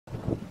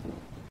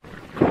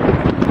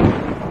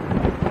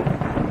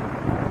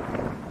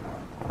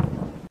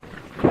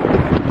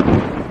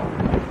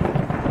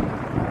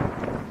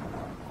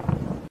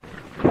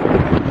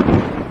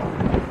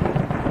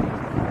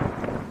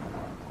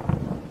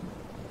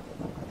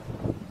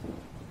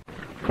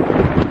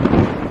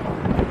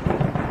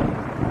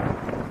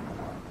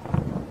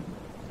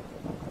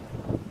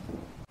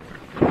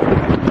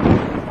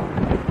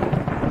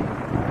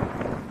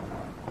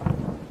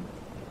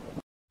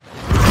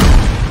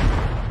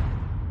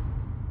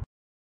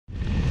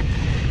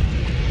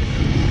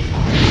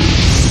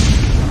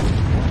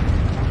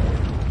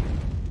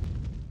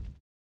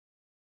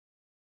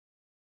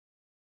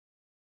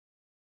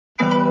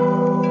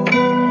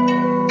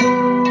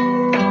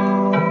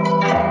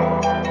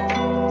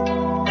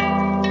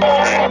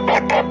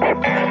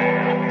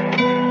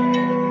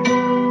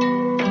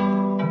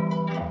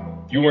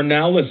You are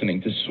now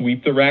listening to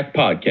Sweep the Rack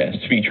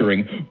podcast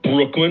featuring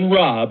Brooklyn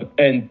Rob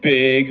and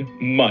Big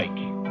Mike.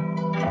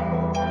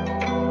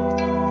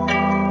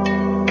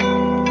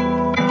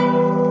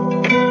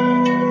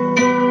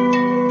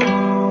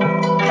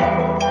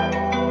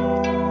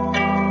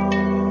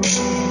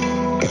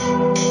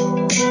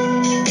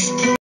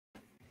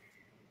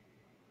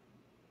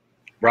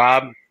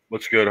 Rob,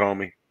 what's good,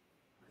 homie?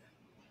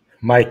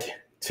 Mike,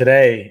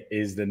 today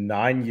is the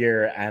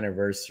 9-year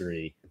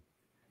anniversary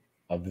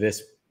of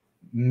this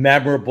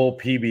memorable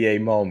PBA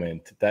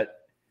moment that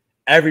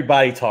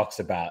everybody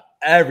talks about.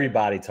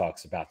 Everybody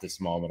talks about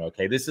this moment,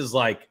 okay? This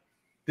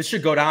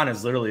should go down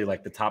as literally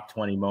like the top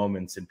 20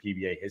 moments in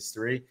PBA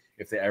history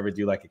if they ever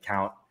do like a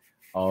count.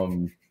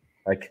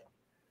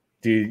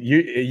 Dude,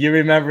 you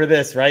remember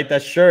this, right?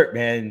 That shirt,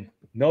 man.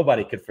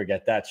 Nobody could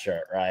forget that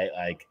shirt, right?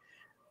 Like,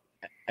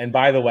 and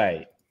by the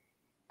way,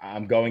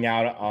 I'm going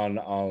out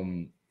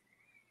on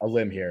a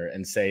limb here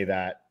and say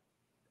that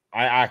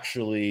I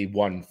actually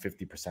won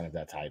 50% of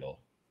that title,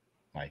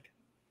 Mike.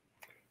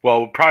 Well,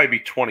 it would probably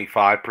be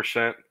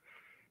 25%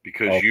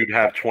 because you'd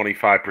have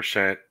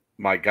 25%.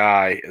 My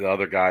guy, the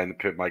other guy in the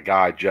pit, my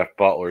guy, Jeff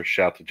Butler,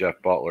 shout to Jeff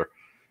Butler,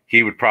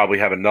 he would probably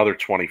have another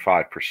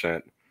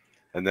 25%.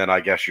 And then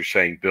I guess you're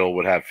saying Bill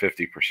would have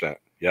 50%.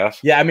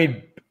 Yes? Yeah, I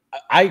mean,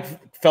 I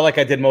felt like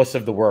I did most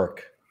of the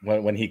work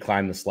when he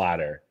climbed this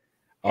ladder.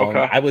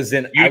 Okay.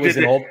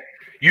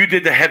 You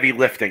did the heavy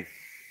lifting.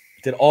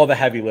 Did all the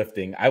heavy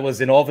lifting. I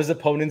was in all of his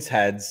opponents'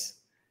 heads.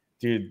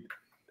 Dude,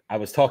 I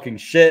was talking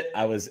shit.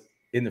 I was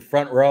in the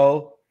front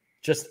row.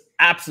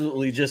 I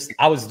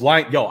was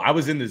lying. I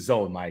was in the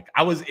zone, Mike.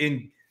 I was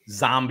in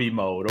zombie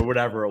mode or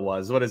whatever it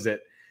was. What is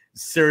it?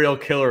 Serial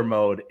killer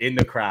mode in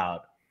the crowd.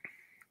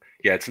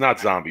 Yeah, it's not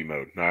zombie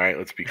mode. All right,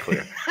 let's be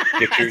clear.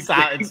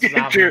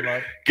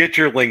 Get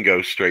your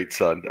lingo straight,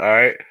 son. All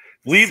right.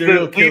 Leave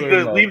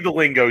the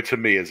lingo to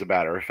me, as a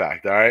matter of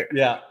fact. All right.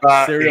 Yeah.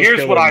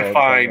 Here's what I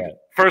find.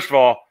 First of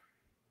all,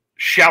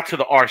 shout to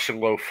the Arson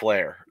Low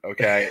Flair.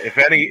 Okay.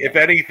 If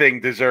anything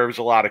deserves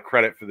a lot of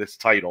credit for this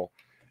title,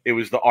 it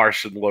was the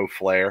Arson Low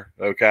Flair.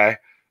 Okay.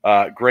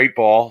 Great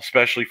ball,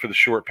 especially for the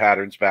short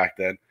patterns back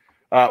then.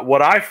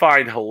 What I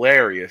find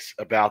hilarious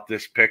about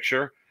this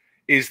picture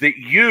is that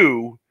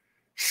you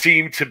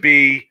seem to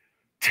be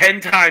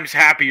 10 times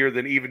happier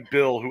than even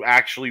Bill, who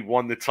actually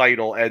won the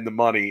title and the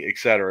money,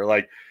 etc.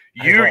 Like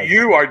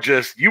you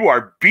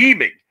are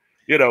beaming.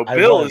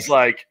 Bill is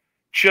like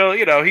chill.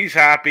 He's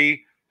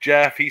happy.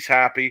 Jeff, he's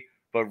happy.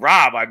 But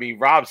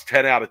Rob's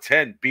 10 out of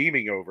 10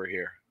 beaming over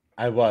here.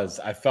 I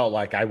felt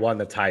like I won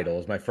the title. It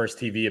was my first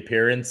TV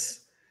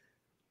appearance.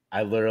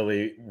 I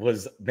literally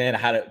I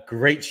had a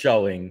great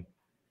showing.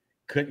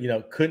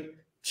 Couldn't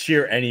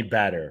cheer any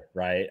better,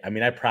 right? I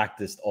mean, I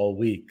practiced all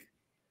week.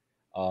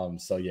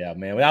 So yeah,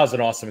 man, that was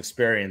an awesome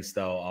experience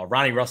though.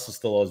 Ronnie Russell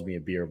still owes me a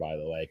beer, by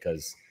the way,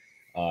 because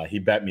he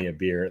bet me a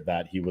beer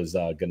that he was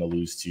going to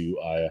lose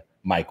to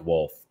Mike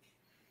Wolf.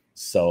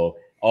 So,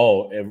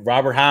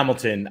 Robert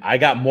Hamilton, I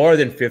got more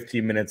than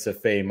 15 minutes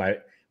of fame.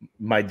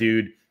 My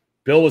dude,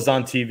 Bill was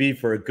on TV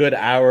for a good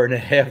hour and a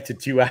half to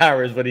 2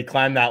 hours when he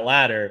climbed that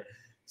ladder.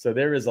 So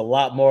there is a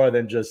lot more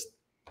than just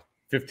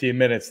 15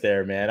 minutes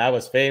there, man. I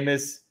was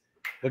famous.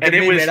 Look at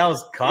me, man. I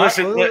was caught.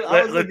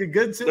 I was looking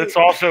good too. Let's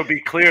also be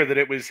clear that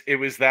it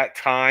was that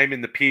time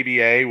in the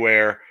PBA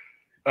where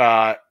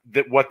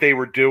that what they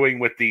were doing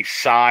with the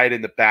side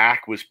and the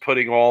back was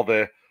putting all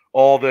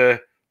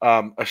the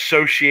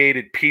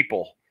associated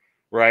people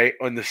right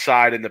on the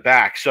side and the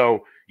back.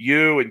 So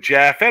you and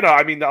Jeff and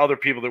the other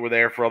people that were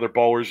there for other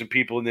bowlers and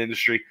people in the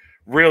industry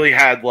really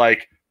had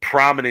like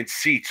prominent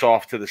seats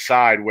off to the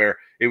side where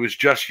it was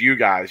just you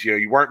guys.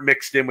 You weren't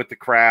mixed in with the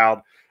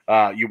crowd.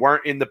 You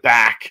weren't in the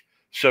back,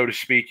 so to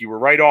speak. You were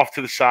right off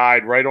to the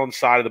side, right on the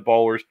side of the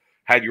bowlers,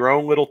 had your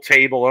own little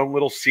table, own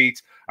little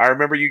seats. I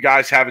remember you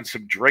guys having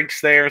some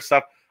drinks there and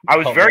stuff. I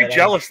was very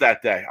jealous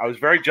that day. I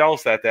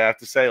have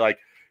to say,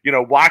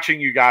 watching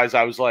you guys,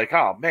 I was like,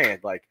 oh man,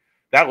 like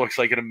that looks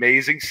like an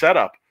amazing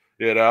setup,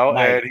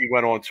 and he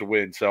went on to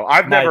win. So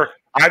I've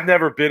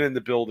never been in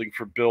the building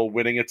for Bill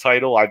winning a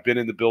title. I've been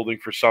in the building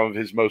for some of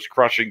his most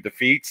crushing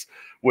defeats,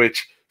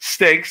 which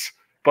stinks,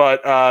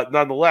 but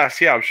nonetheless,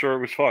 yeah, I'm sure it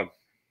was fun.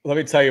 Let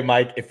me tell you,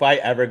 Mike, if I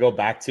ever go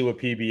back to a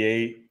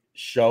PBA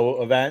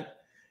show event,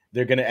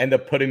 they're going to end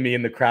up putting me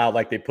in the crowd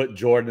like they put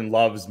Jordan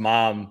Love's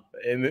mom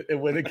in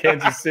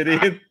Kansas City.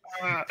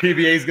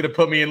 PBA is going to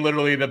put me in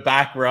literally the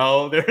back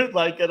row. They're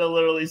like going to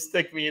literally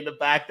stick me in the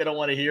back. They don't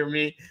want to hear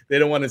me. They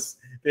don't want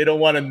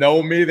to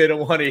know me. They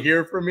don't want to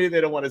hear from me.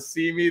 They don't want to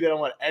see me. They don't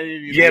want any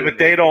of you. Yeah, but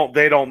they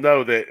don't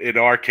know that in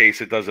our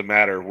case, it doesn't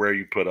matter where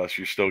you put us.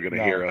 You're still going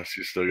to hear us.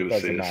 You're still going to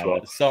see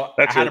us. So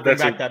I had to bring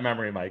back that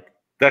memory, Mike.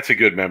 That's a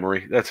good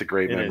memory. That's a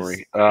great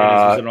memory. It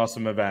was an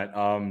awesome event.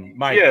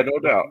 Mike. Yeah, no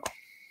doubt.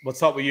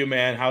 What's up with you,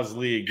 man? How's the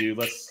league,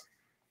 dude?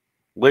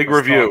 League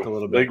review.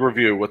 League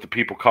review, what the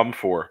people come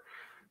for.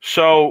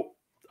 So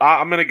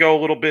I'm going to go a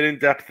little bit in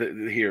depth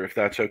here, if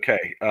that's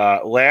okay.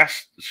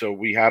 So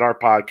we had our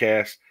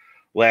podcast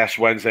last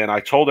Wednesday, and I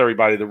told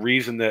everybody the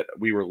reason that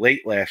we were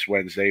late last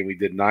Wednesday and we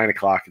did 9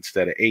 o'clock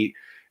instead of 8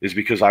 is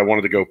because I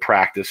wanted to go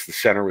practice. The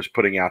center was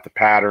putting out the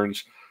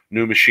patterns,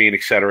 new machine,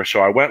 etc.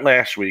 So I went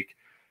last week,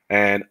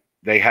 and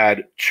they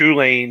had 2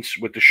 lanes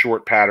with the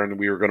short pattern that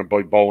we were going to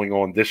be bowling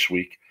on this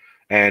week,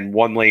 and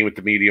 1 lane with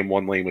the medium,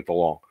 1 lane with the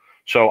long.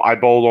 So I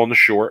bowled on the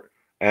short,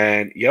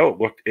 and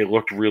it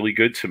looked really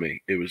good to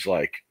me. It was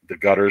like the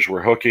gutters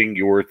were hooking,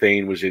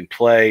 urethane was in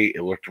play.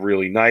 It looked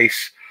really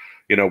nice.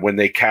 When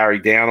they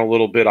carried down a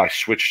little bit, I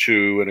switched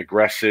to an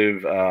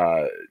aggressive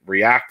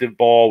reactive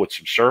ball with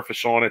some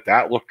surface on it.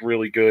 That looked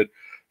really good.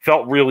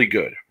 Felt really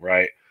good,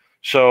 right?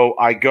 So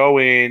I go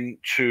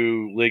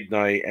into League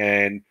Night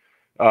and,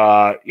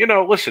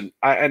 listen,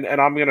 and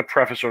I'm going to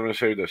preface what I'm going to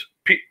say with this.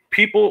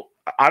 People,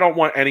 I don't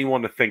want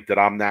anyone to think that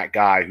I'm that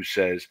guy who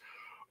says,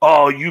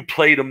 oh, you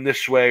played them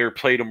this way or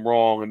played them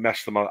wrong and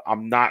messed them up.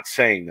 I'm not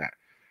saying that.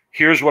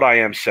 Here's what I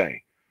am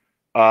saying.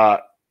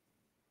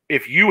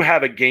 If you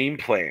have a game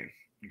plan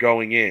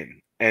going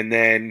in and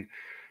then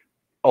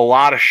a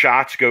lot of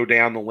shots go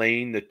down the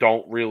lane that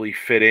don't really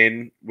fit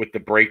in with the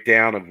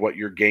breakdown of what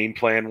your game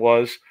plan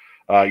was,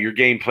 your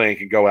game plan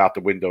can go out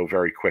the window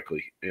very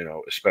quickly,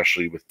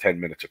 especially with 10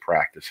 minutes of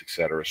practice, et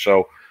cetera.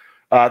 So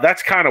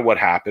that's kind of what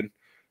happened.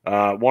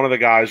 A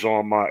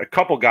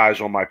couple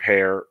guys on my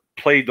pair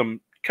played them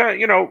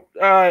kind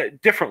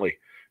of, differently,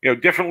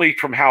 differently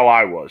from how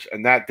I was.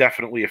 And that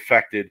definitely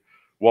affected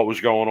what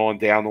was going on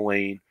down the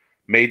lane.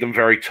 Made them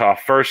very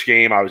tough. First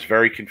game, I was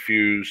very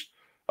confused.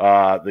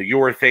 The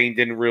urethane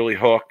didn't really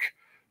hook,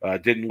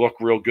 didn't look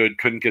real good,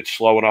 couldn't get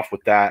slow enough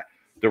with that.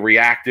 The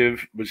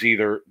reactive was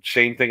either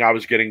same thing I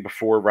was getting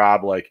before,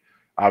 Rob, like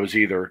I was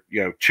either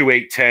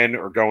 2-8-10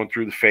 or going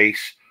through the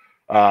face.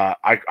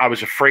 I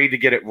was afraid to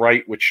get it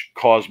right, which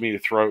caused me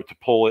to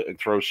pull it and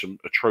throw some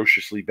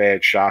atrociously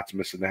bad shots,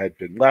 missing the head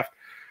pin left.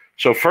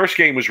 So first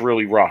game was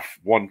really rough.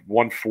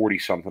 140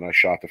 something I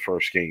shot the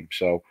first game.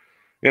 So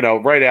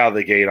right out of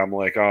the gate, I'm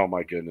like, oh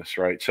my goodness,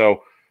 right?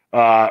 So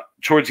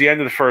towards the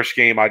end of the first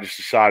game, I just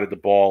decided to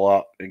ball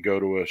up and go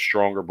to a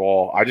stronger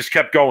ball. I just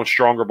kept going,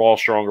 stronger ball.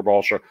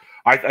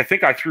 I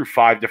think I threw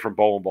 5 different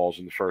bowling balls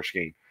in the first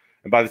game.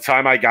 And by the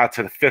time I got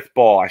to the 5th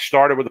ball, I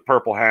started with a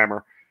purple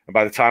hammer. And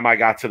by the time I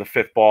got to the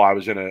 5th ball, I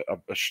was in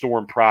a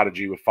Storm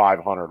Prodigy with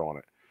 500 on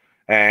it.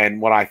 And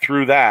when I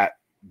threw that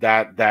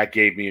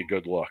gave me a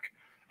good look.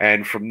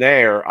 And from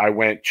there, I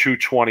went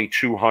 220,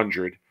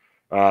 200.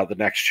 The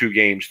next 2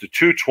 games. The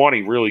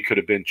 220 really could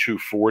have been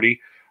 240.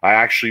 I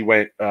actually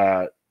went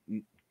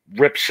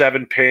rip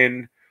 7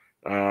 pin,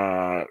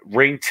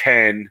 ring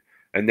 10,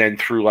 and then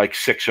threw like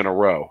 6 in a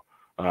row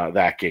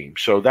that game.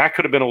 So that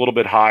could have been a little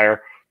bit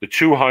higher. The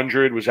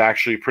 200 was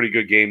actually a pretty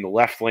good game. The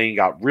left lane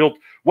got real.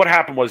 What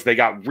happened was they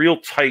got real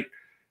tight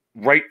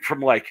right from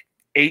like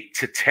 8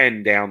 to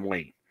 10 down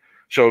lane.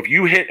 So if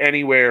you hit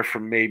anywhere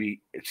from maybe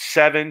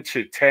 7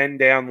 to 10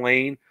 down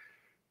lane,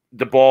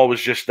 the ball was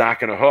just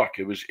not going to hook.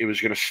 It was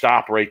going to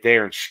stop right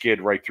there and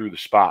skid right through the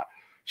spot.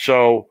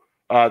 So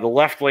the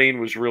left lane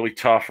was really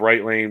tough.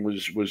 Right lane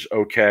was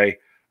okay.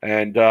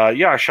 And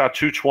I shot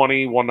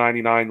 220,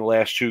 199 the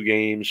last 2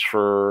 games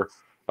for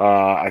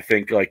I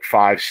think like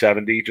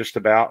 570 just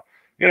about.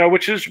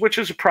 Which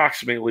is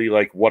approximately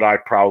like what I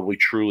probably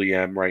truly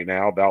am right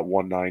now, about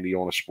 190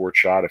 on a sport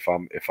shot if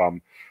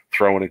I'm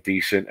throwing it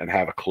decent and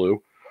have a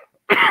clue.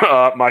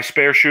 My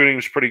spare shooting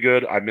was pretty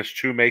good. I missed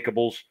 2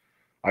 makeables.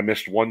 I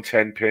missed 1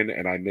 10 pin,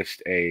 and I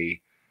missed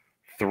a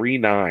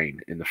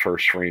 3-9 in the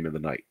first frame of the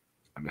night.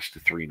 I missed a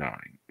 3-9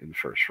 in the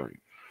first frame.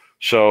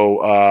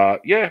 So,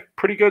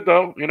 pretty good,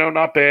 though.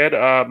 Not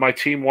bad. My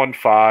team won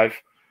 5.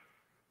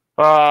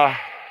 I'll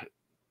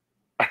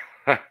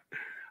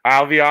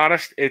be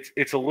honest,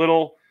 it's a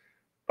little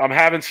 – I'm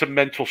having some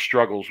mental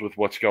struggles with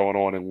what's going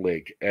on in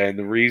League. And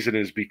the reason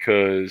is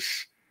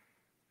because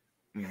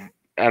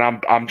 –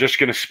 and I'm just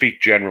going to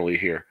speak generally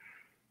here.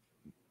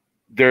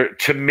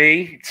 To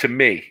me,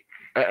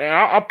 and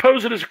I'll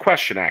pose it as a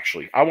question,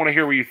 actually. I want to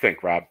hear what you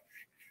think, Rob.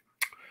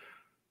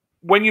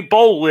 When you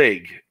bowl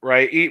league,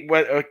 right,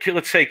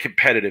 let's say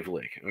competitive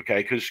league,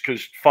 okay,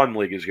 because fun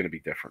league is going to be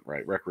different,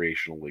 right?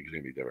 Recreational league is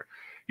going to be different.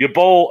 You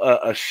bowl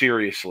a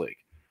serious league.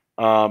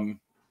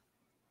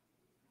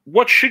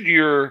 What should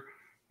your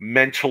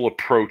mental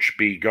approach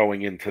be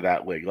going into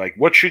that league? Like,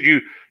 what should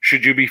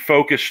you be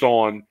focused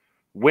on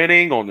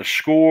winning, on the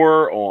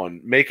score, on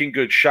making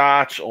good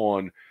shots,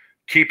 on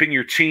keeping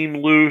your team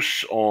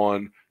loose,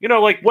 on,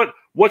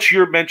 what's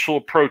your mental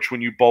approach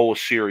when you bowl a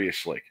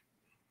serious league?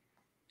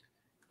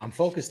 I'm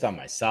focused on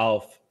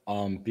myself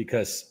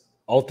because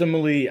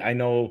ultimately I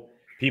know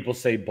people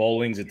say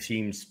bowling's a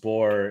team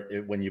sport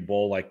when you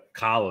bowl like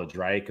college,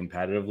 right?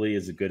 Competitively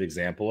is a good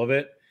example of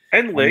it.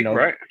 And league,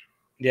 right?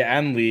 Yeah,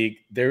 and league.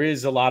 There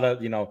is a lot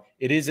of,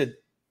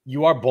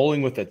 you are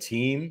bowling with a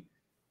team,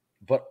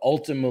 but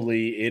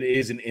ultimately it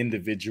is an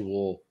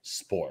individual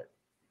sport.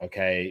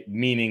 Okay,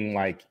 meaning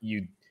like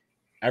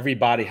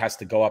everybody has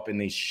to go up and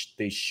they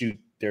shoot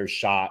their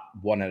shot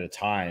one at a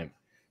time.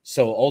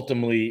 So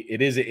ultimately, it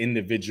is an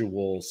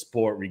individual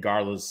sport,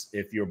 regardless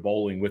if you're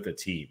bowling with a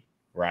team,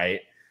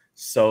 right?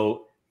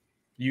 So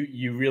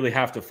you really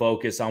have to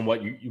focus on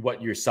what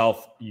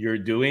you're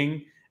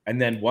doing.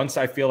 And then once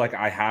I feel like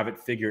I have it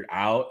figured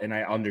out and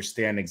I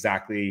understand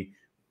exactly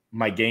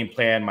my game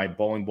plan, my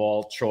bowling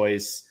ball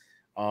choice,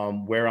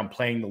 where I'm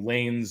playing the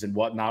lanes and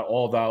whatnot,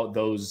 all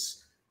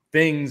those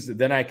things,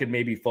 then I could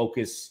maybe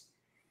focus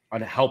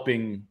on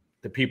helping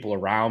the people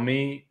around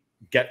me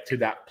get to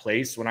that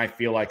place when I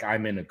feel like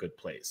I'm in a good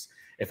place.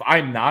 If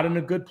I'm not in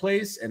a good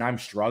place and I'm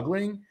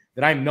struggling,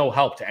 then I'm no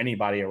help to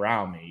anybody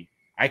around me.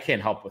 I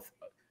can't help with.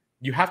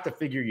 You have to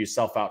figure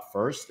yourself out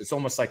first. It's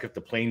almost like if the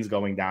plane's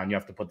going down, you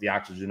have to put the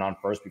oxygen on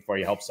first before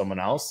you help someone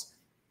else.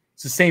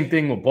 It's the same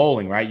thing with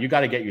bowling, right? You got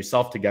to get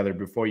yourself together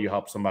before you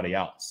help somebody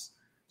else.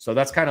 So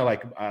that's kind of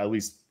like at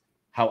least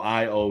how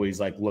I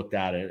always like looked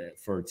at it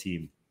for a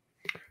team.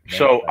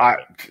 So I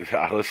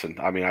listen.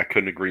 I mean, I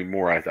couldn't agree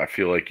more. I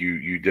feel like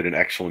you did an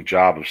excellent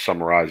job of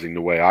summarizing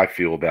the way I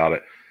feel about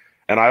it.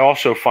 And I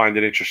also find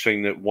it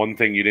interesting that one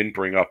thing you didn't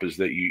bring up is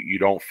that you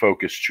don't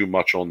focus too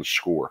much on the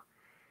score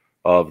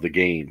of the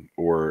game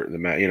or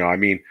I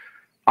mean,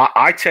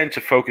 I tend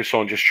to focus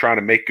on just trying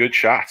to make good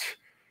shots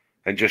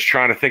and just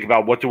trying to think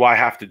about what do I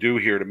have to do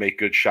here to make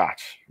good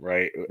shots,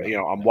 right?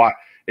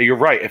 You're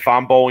right. If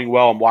I'm bowling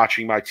well, I'm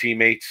watching my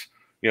teammates,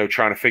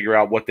 trying to figure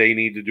out what they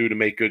need to do to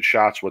make good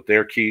shots, what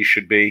their keys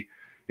should be,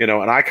 and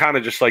I kind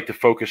of just like to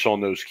focus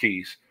on those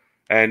keys.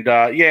 And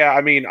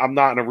I mean, I'm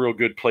not in a real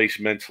good place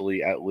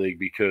mentally at League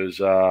because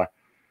I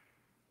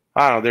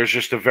don't know.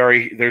 There's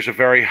a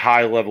very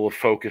high level of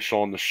focus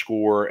on the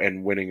score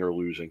and winning or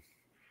losing,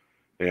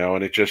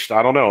 and it just,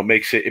 I don't know.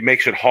 It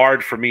makes it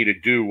hard for me to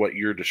do what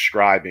you're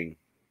describing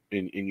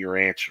in your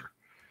answer.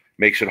 It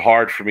makes it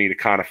hard for me to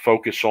kind of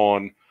focus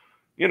on,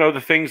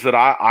 the things that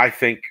I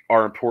think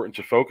are important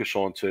to focus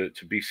on to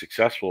be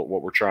successful at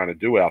what we're trying to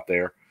do out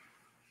there.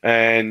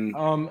 And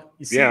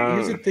you see,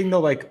 here's the thing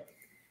though, like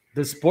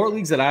the sport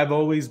leagues that I've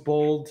always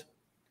bowled,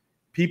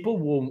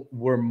 people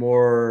were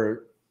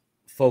more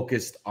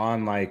focused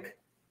on like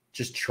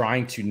just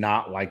trying to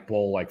not like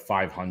bowl like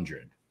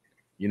 500.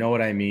 You know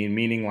what I mean?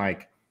 Meaning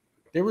like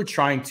they were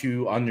trying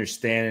to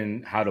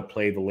understand how to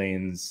play the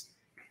lanes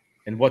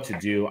and what to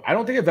do. I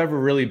don't think I've ever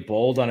really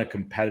bowled on a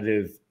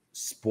competitive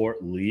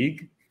sport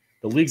league.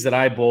 The leagues that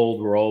I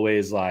bowled were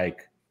always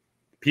like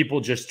people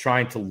just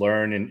trying to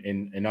learn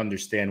and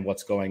understand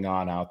what's going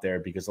on out there,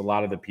 because a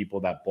lot of the people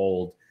that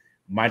bowled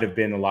might have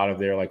been a lot of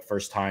their like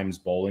first times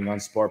bowling on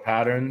sport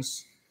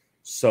patterns.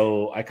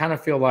 So I kind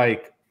of feel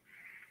like,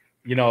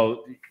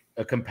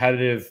 a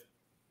competitive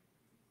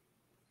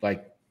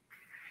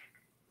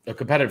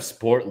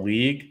sport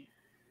league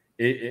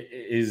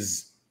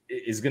is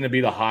going to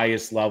be the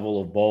highest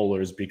level of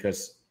bowlers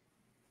because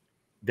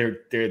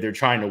they're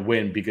trying to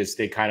win because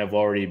they kind of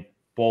already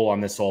bowl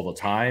on this all the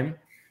time.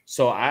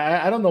 So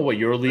I don't know what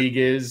your league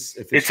is.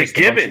 If it's a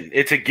given.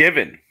 It's a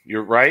given.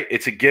 You're right.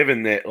 It's a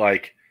given that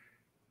like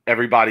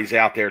everybody's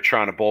out there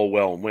trying to bowl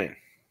well and win,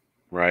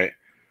 right?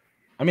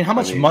 I mean, how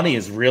much money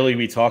is really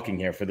we talking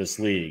here for this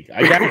league?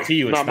 I guarantee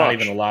you it's not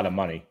even a lot of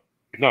money.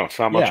 No, it's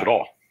not much at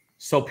all.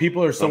 So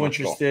people are so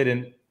interested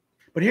in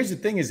 – but here's the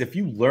thing is if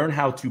you learn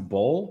how to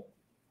bowl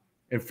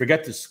and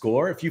forget to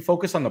score, if you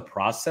focus on the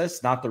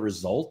process, not the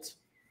result,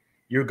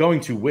 you're going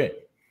to win.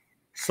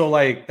 So,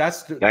 like,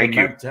 that's the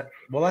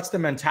that's the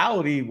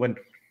mentality when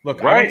 –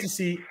 look, I want to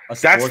see a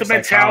sports That's the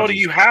mentality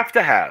you have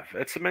to have.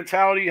 That's the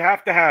mentality you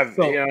have to have.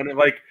 So, and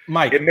like,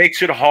 Mike, it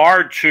makes it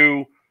hard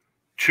to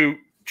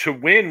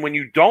win when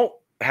you don't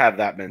have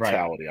that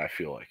mentality, I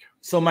feel like.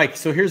 So, Mike,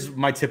 here's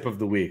my tip of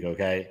the week,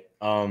 okay?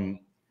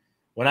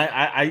 When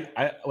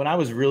I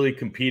was really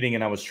competing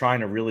and I was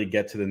trying to really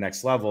get to the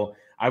next level,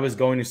 I was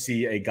going to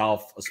see a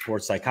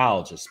sports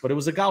psychologist, but it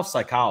was a golf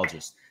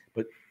psychologist.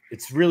 But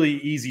it's really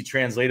easy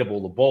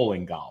translatable to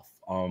bowling golf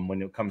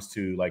when it comes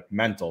to like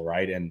mental,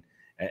 right?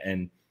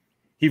 And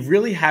he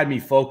really had me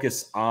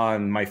focus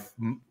on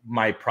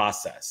my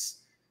process,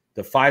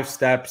 the 5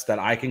 steps that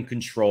I can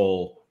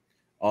control.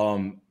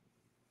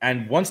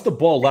 And once the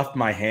ball left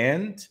my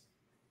hand,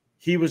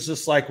 he was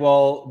just like,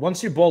 well,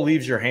 once your ball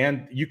leaves your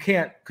hand, you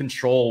can't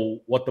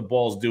control what the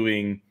ball's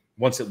doing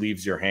once it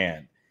leaves your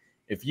hand.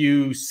 If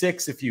you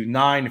 6, if you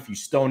 9, if you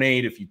stone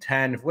 8, if you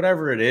 10, if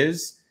whatever it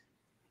is,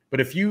 but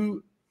if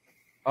you,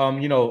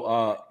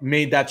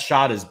 made that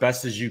shot as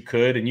best as you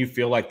could, and you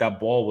feel like that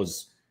ball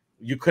was,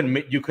 you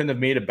couldn't have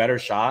made a better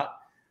shot,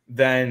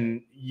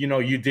 then,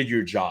 you did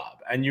your job,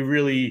 and you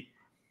really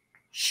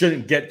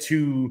shouldn't get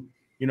too,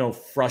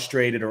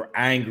 frustrated or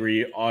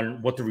angry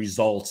on what the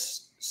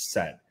results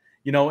said.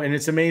 And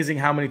it's amazing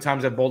how many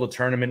times I've bowled a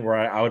tournament where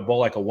I would bowl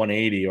like a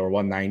 180 or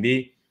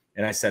 190.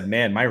 And I said,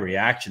 man, my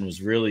reaction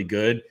was really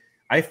good.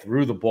 I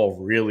threw the ball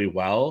really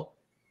well,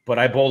 but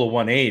I bowled a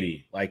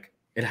 180. Like,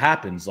 it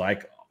happens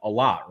like a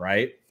lot,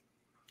 right?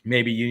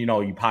 Maybe,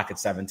 you pocket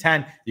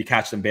 7-10, you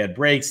catch some bad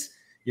breaks,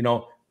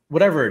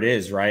 whatever it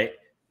is, right?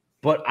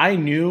 But I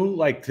knew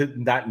like to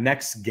that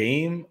next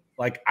game,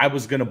 like I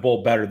was going to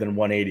bowl better than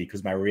 180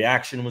 because my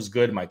reaction was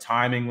good. My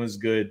timing was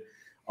good.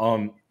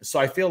 So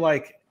I feel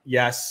like,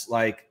 yes,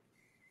 like,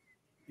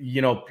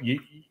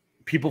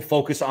 people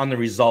focus on the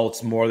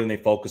results more than they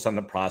focus on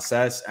the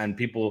process, and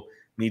people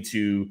need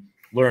to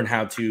learn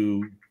how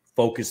to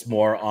focus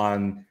more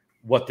on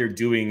what they're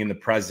doing in the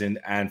present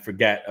and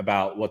forget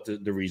about what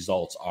the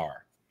results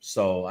are.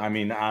 So, I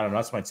mean, I don't know.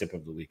 That's my tip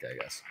of the week,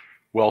 I guess.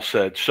 Well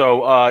said.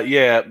 So,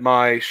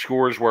 my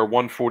scores were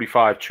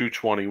 145,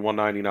 220,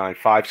 199,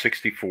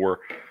 564.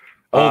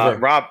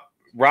 Over.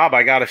 Rob,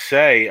 I got to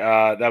say,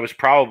 that was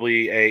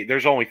probably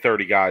there's only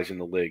 30 guys in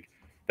the league.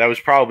 That was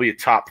probably a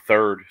top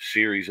third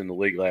series in the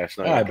league last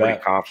night. I'm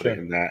pretty confident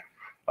in that.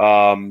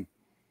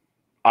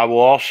 I will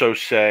also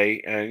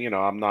say, and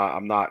I'm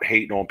not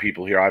hating on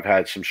people here. I've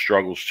had some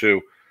struggles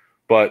too,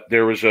 but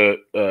there was a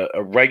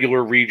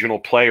regular regional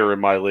player in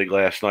my league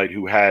last night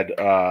who had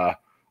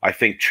I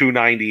think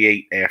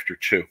 298 after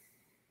 2.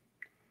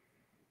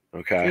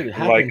 Okay, dude, it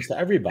happens to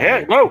everybody.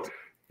 Yeah, no,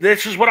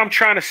 this is what I'm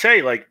trying to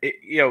say. Like,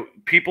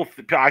 people.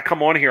 I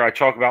come on here, I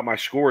talk about my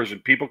scores,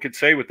 and people can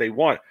say what they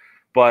want,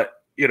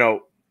 but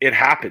it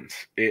happens,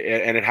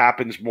 and it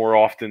happens more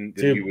often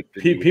than you would.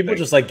 People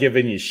just like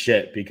giving you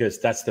shit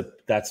because that's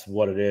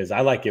what it is.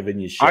 I like giving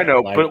you shit. I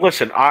know, but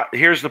listen,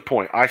 here's the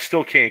point. I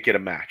still can't get a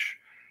match,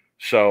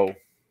 so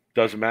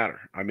doesn't matter.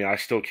 I mean, I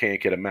still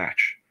can't get a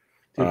match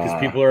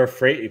because people are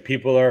afraid.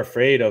 People are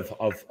afraid of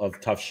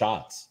tough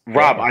shots.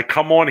 Rob, I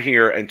come on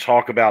here and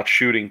talk about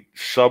shooting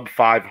sub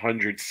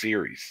 500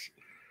 series.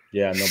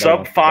 Yeah,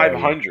 sub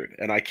 500,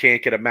 and I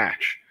can't get a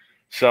match.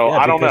 So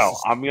I don't know.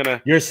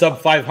 Your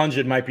sub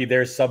 500 might be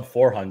their sub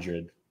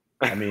 400.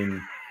 I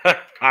mean,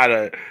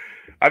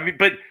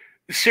 but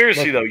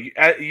seriously though,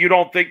 you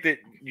don't think that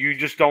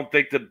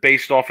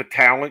based off of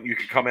talent you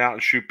could come out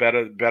and shoot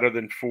better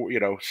than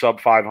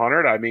sub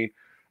 500? I mean,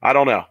 I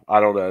don't know.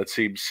 It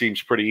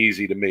seems pretty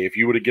easy to me. If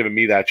you would have given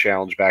me that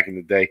challenge back in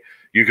the day,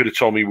 you could have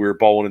told me we were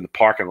bowling in the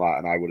parking lot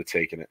and I would have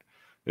taken it.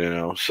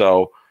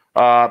 So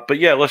but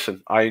yeah,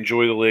 listen, I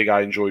enjoy the league. I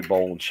enjoy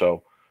bowling,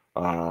 so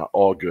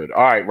all good.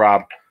 All right,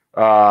 Rob.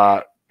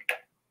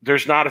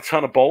 There's not a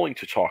ton of bowling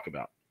to talk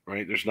about,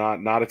 right? There's not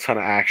a ton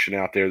of action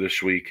out there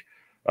this week.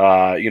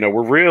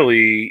 We're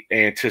really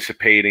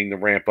anticipating the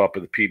ramp up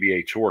of the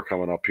PBA Tour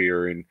coming up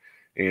here in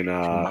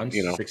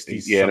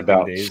 60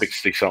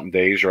 something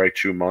days, right?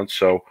 2 months.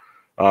 So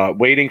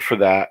waiting for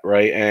that,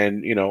 right?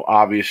 And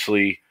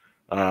obviously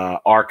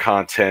our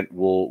content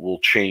will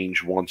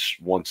change once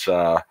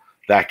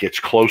that gets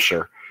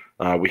closer.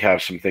 We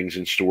have some things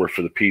in store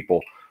for the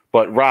people.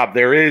 But Rob,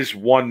 there is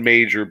one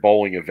major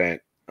bowling event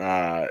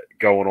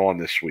going on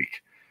this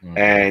week,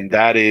 and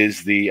that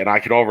is and I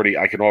can already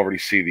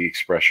see the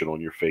expression on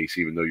your face,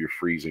 even though you're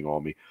freezing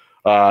on me.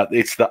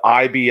 It's the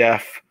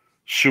IBF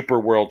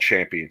Super World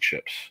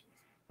Championships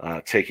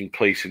taking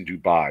place in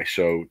Dubai.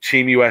 So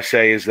Team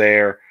USA is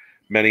there.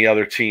 Many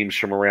other teams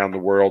from around the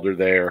world are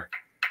there.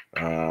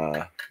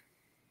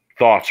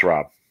 Thoughts,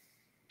 Rob?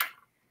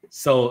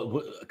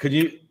 So can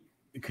you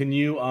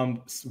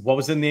what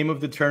was the name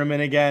of the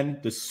tournament again?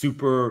 The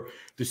Super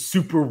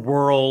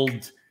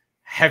World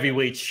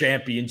Heavyweight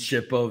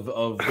Championship of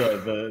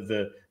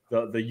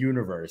the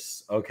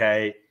universe.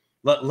 Okay.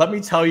 Let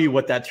me tell you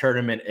what that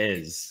tournament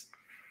is.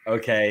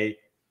 Okay.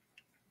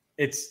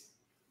 It's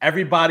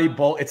everybody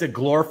bowl. It's a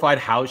glorified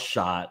house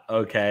shot.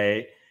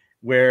 Okay.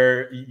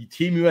 Where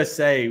Team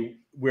USA,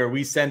 where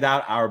we send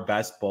out our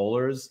best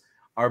bowlers,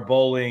 are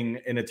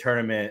bowling in a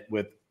tournament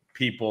with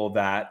people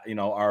that,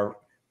 are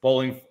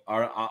bowling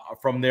are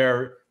from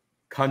their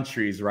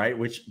countries, right?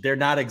 Which they're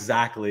not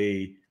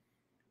exactly,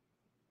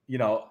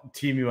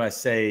 Team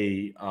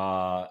USA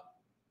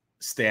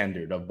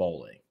standard of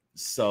bowling.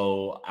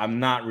 So I'm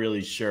not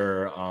really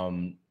sure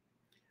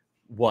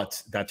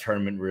what that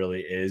tournament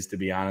really is, to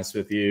be honest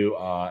with you.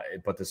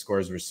 But the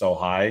scores were so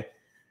high.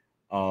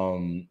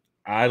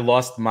 I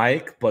lost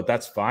Mike, but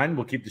that's fine.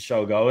 We'll keep the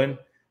show going.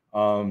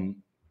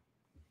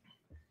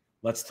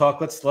 Let's talk.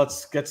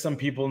 Let's get some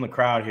people in the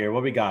crowd here.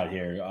 What we got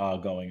here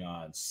going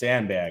on?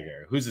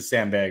 Sandbagger. Who's a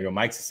sandbagger?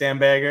 Mike's a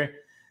sandbagger?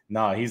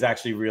 No, he's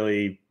actually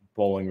really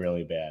bowling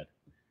really bad.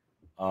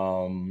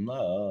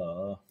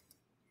 Howard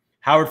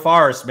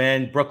Forrest,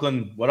 man.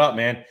 Brooklyn, what up,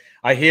 man?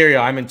 I hear you.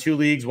 I'm in 2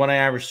 leagues. One I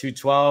average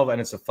 212,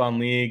 and it's a fun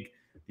league.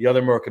 The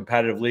other more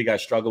competitive league, I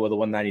struggle with a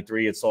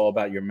 193. It's all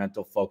about your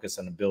mental focus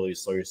and ability to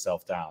slow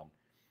yourself down.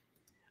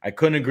 I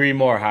couldn't agree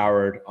more,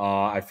 Howard.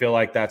 I feel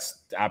like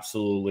that's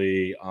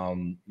absolutely,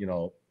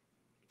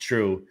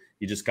 true.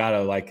 You just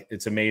gotta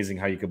it's amazing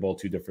how you can bowl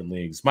 2 different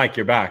leagues. Mike,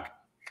 you're back.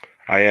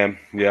 I am.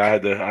 Yeah,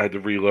 I had to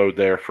reload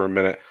there for a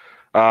minute.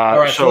 All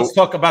right, so let's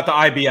talk about the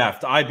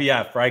IBF. The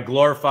IBF, right?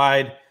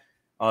 Glorified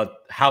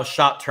house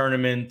shot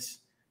tournament,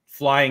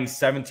 flying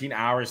 17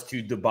 hours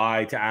to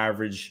Dubai to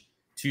average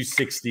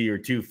 260 or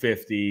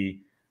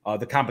 250.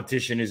 The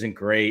competition isn't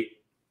great.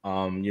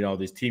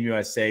 This Team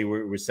USA,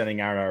 we're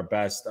sending out our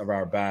best of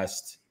our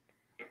best.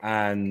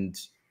 And,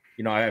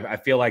 I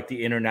feel like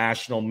the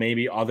international,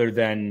 maybe other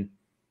than,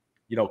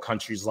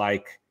 countries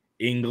like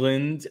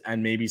England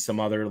and maybe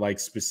some other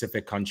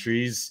specific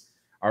countries,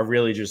 are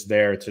really just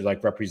there to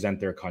represent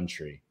their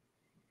country.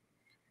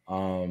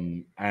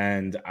 And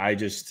I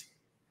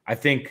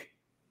think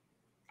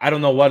I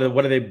don't know what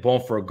are they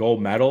bowling for,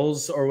 gold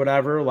medals or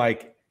whatever.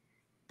 Like,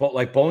 but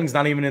like bowling's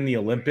not even in the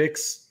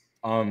Olympics.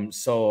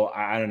 So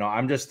I don't know.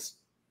 I'm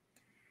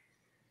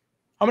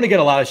gonna get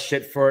a lot of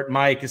shit for it,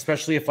 Mike,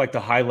 especially if like the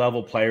high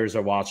level players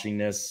are watching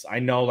this. I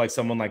know like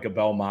someone like a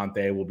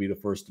Belmonte will be the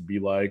first to be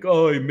like,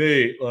 "Oh,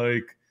 mate,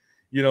 like,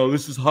 you know,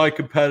 this is high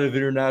competitive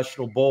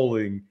international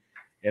bowling,"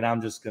 and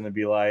I'm just gonna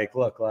be like,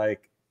 "Look,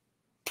 like,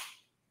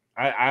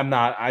 I'm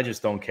not. I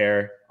just don't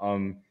care."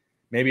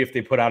 Maybe if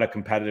they put out a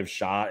competitive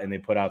shot and they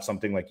put out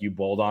something like you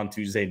bowled on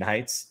Tuesday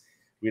nights,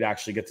 we'd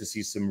actually get to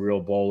see some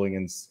real bowling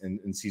and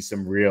see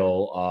some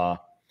real,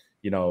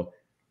 you know,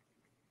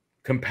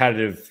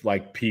 competitive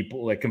like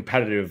people, like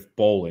competitive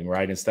bowling,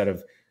 right? Instead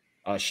of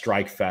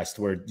Strike Fest,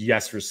 where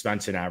Jesper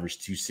Svensson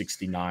averaged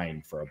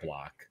 269 for a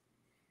block,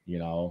 you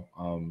know.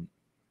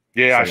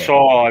 Yeah,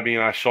 So,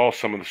 I saw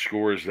some of the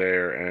scores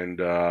there, and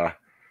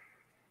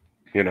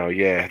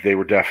yeah, they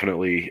were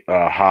definitely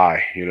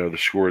high. The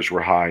scores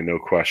were high, no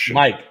question.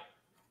 Mike,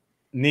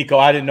 Nico,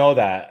 I didn't know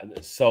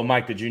that. So,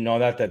 Mike, did you know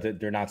that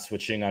they're not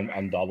switching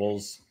on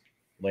doubles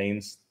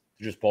lanes?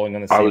 They're just bowling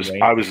on the same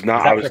lane. I was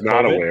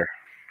not aware.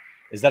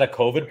 Is that a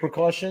COVID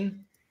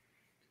precaution?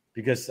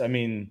 Because I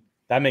mean,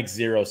 that makes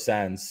zero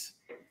sense.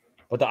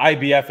 But the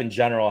IBF in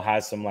general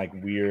has some like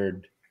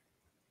weird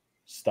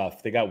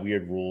stuff. They got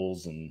weird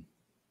rules, and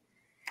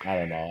I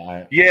don't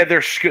know.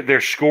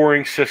 Their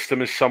scoring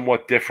system is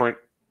somewhat different.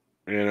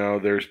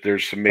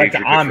 There's some major like the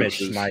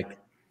differences. Amish, Mike.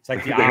 It's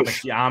like the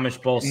Amish. The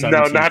Amish bowl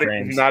 17 No,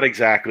 frames. Not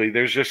exactly.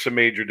 There's just some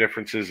major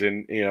differences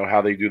in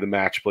how they do the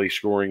match play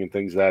scoring and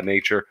things of that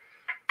nature.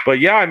 But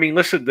yeah, I mean,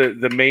 listen,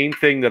 the main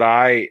thing that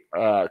I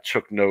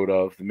took note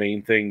of, the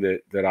main thing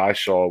that I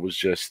saw was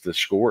just the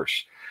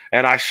scores,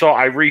 and I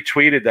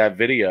retweeted that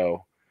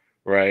video,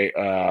 right,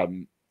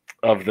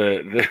 of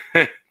the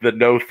the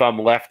no thumb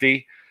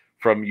lefty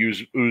from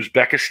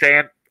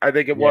Uzbekistan, I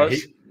think it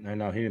was. I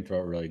know he didn't throw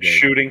it really good.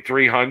 Shooting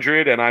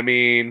 300, and I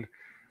mean,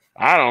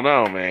 I don't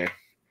know, man.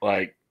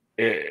 Like,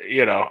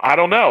 I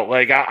don't know.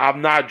 Like,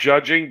 I'm not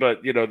judging,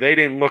 but they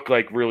didn't look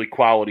like really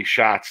quality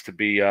shots to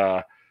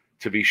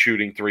be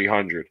shooting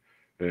 300.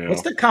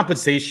 What's the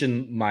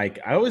compensation, Mike?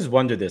 I always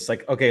wonder this.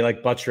 Like, okay,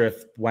 like Buttriff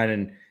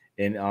went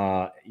in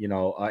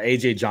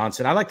AJ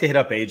Johnson. I like to hit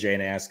up AJ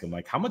and ask him,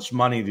 like, how much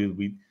money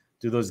do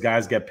those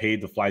guys get paid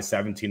to fly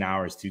 17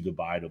 hours to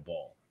Dubai to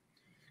bowl?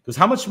 Because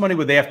how much money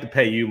would they have to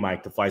pay you,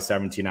 Mike, to fly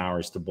 17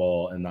 hours to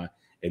bowl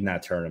in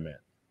that tournament?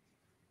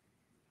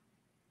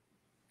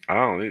 I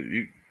don't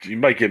know. You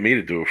might get me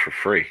to do it for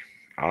free,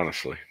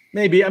 honestly.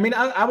 Maybe. I mean,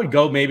 I would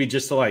go maybe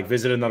just to like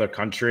visit another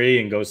country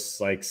and go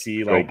like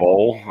see like go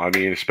bowl. I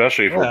mean,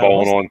 especially if we're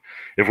bowling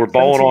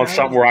on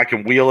something where I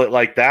can wheel it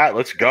like that.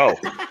 Let's go.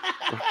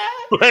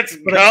 Let's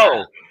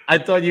go. I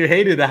thought you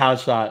hated the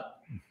house shot.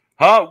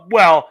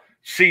 Well,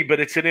 see, but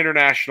it's an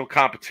international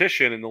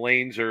competition and the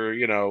lanes are,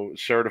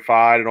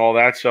 certified and all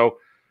that. So,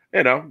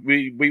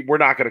 we're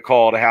not going to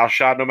call it a house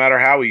shot no matter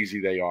how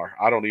easy they are.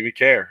 I don't even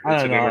care.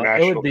 It's an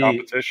international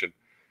competition.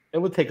 It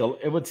would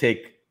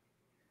take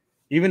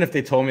even if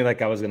they told me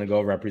like I was going to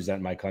go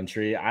represent my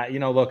country,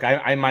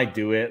 I might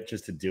do it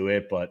just to do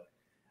it. But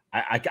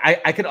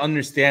I could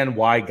understand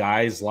why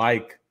guys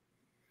like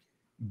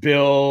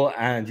Bill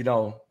and,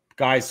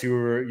 guys who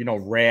are,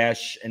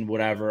 rash and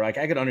whatever, like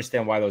I could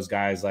understand why those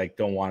guys like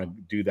don't want to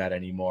do that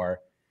anymore.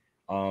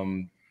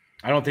 I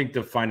don't think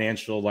the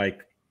financial,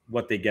 like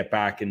what they get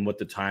back and what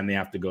the time they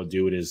have to go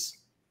do it is,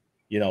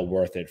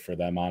 worth it for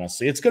them.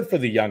 Honestly, it's good for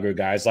the younger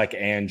guys like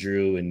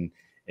Andrew and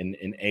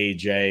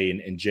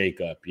AJ and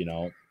Jacob,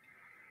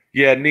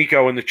 Yeah,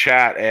 Nico in the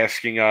chat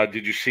asking,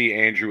 did you see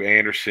Andrew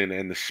Anderson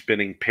and the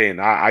spinning pin?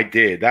 I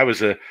did. That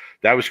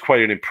was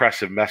quite an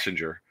impressive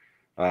messenger.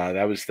 And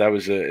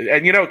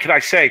can I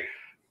say,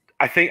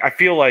 I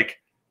feel like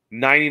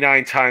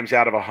 99 times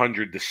out of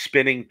 100, the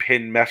spinning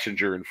pin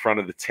messenger in front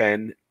of the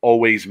 10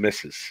 always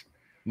misses.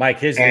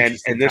 Mike, and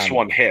this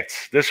one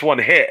hits. This one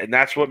hit, and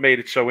that's what made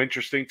it so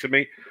interesting to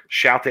me.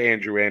 Shout to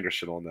Andrew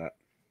Anderson on that.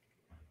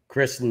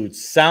 Chris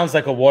Lutz, sounds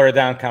like a watered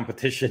down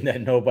competition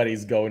that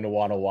nobody's going to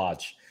want to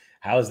watch.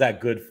 How is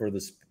that good for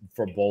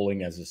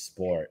bowling as a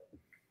sport?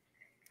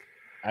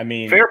 I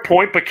mean, fair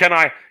point, but can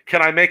I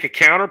make a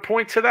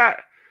counterpoint to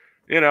that?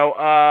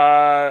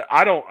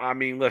 I don't. I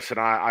mean, listen,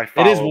 I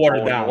follow it is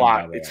watered down a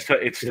lot.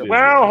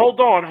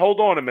 Hold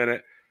on a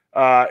minute.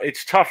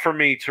 It's tough for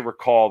me to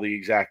recall the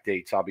exact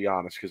dates. I'll be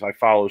honest, because I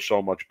follow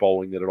so much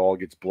bowling that it all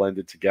gets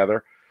blended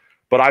together.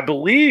 But I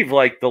believe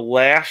like the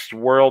last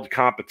world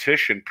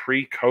competition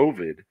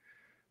pre-COVID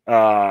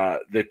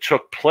that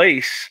took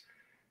place,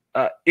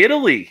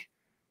 Italy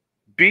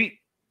beat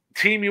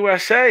Team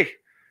USA.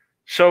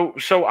 So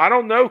I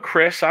don't know,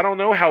 Chris. I don't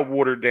know how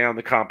watered down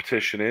the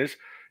competition is.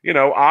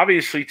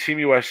 Obviously Team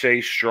USA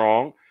is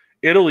strong.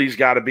 Italy's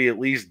got to be at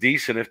least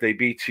decent if they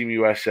beat Team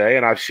USA,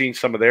 and I've seen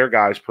some of their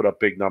guys put up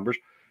big numbers.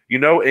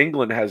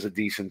 England has a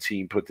decent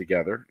team put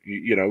together.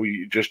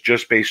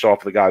 Just based off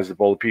of the guys that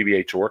bowl the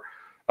PBA Tour.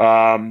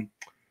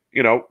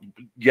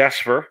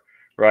 Jesper,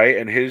 right,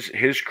 and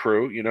his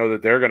crew,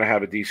 that they're going to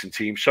have a decent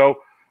team.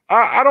 So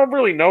I don't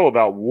really know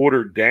about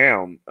watered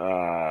down,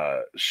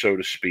 so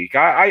to speak.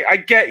 I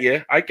get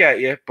you,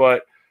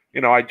 but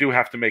I do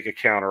have to make a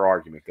counter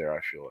argument there.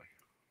 I feel like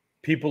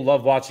People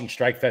love watching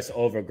Strikefest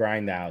over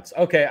grindouts.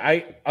 Okay,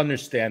 I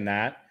understand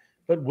that,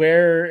 but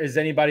where is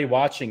anybody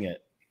watching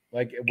it?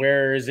 Like,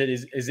 where is it?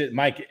 Is it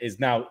Mike? Is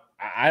now?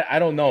 I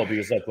don't know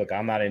because look,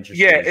 I'm not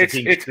interested. Yeah, Is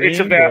it being it's streamed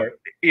about or?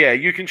 yeah,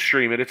 you can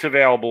stream it. It's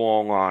available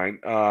online.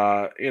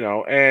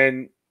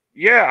 And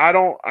yeah, I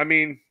don't. I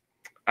mean,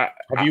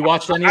 Have you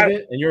watched any of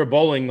it? And you're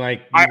bowling like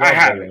you I love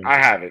haven't. bowling. I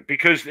haven't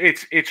because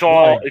it's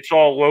Why?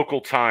 all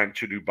local time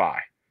to Dubai.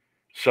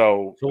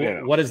 So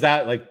So what is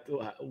that like?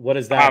 What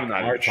is that? I'm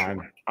not Our even time.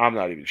 sure. I'm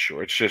not even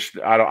sure. It's just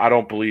I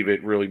don't believe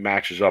it really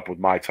matches up with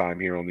my time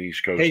here on the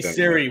East Coast. Hey anymore.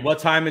 Siri, what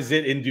time is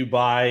it in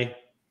Dubai?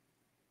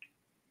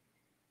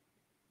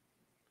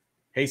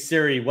 Hey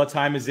Siri, what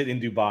time is it in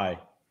Dubai?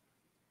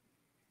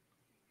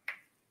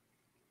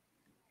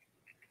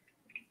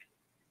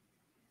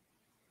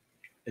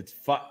 It's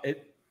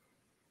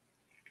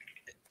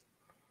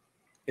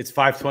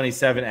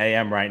 5:27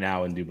 a.m. right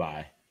now in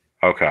Dubai.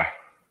 Okay.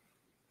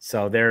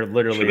 So they're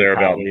literally about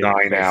probably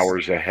 9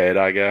 hours ahead,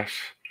 I guess.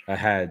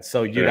 ahead.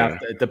 So you'd have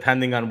to,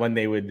 depending on when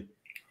they would,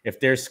 if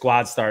their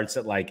squad starts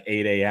at like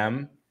 8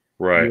 a.m.,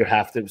 right, you would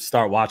have to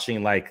start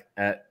watching like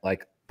at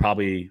like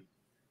probably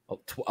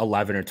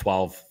 11 or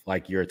 12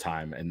 like your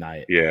time at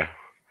night. Yeah.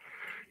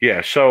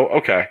 So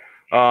okay.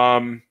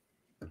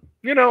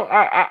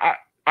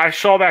 I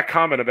saw that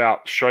comment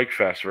about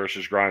Strikefest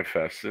versus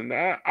Grindfest, and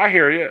I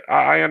hear you.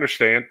 I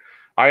understand.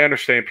 I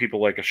understand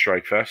people like a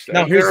Strikefest.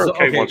 Now, They're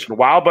okay once in a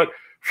while, but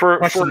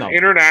for an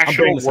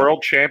international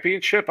world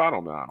championship, I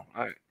don't know.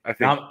 I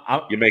think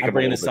you make them a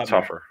little bit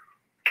tougher.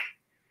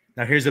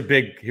 Now, here's a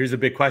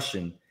big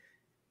question.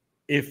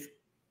 If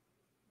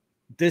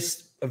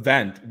this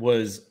event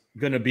was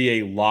going to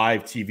be a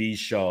live TV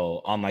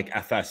show on like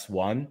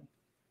FS1,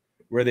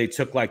 where they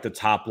took like the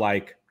top,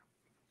 like,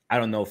 I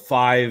don't know,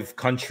 5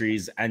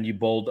 countries and you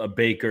bowled a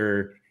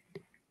Baker,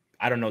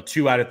 I don't know,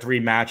 2 out of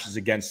 3 matches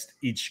against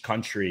each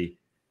country.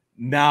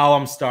 Now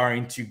I'm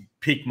starting to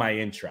pique my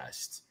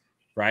interest,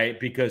 right?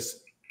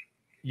 Because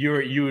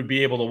you would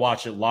be able to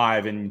watch it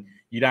live and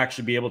you'd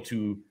actually be able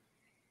to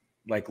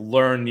like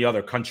learn the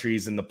other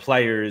countries and the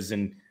players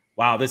and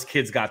wow, this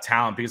kid's got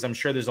talent, because I'm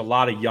sure there's a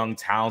lot of young,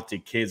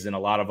 talented kids in a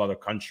lot of other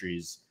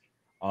countries.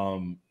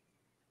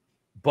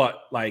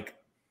 But like,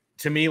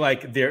 to me,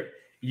 like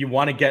you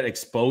want to get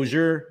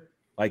exposure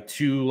like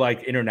to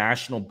like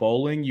international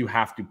bowling, you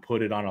have to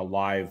put it on a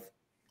live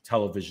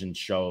television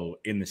show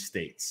in the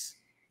States.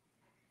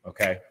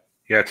 Okay.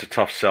 Yeah, it's a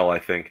tough sell, I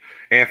think.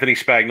 Anthony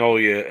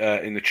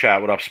Spagnolia in the chat,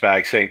 what up,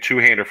 Spag, saying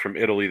two-hander from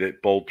Italy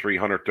that bowled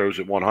 300 throws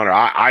at 100.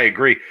 I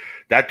agree.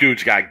 That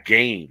dude's got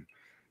game.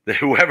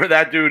 Whoever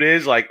that dude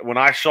is, like when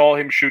I saw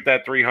him shoot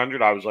that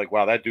 300, I was like,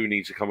 wow, that dude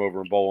needs to come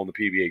over and bowl on the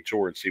PBA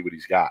Tour and see what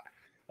he's got.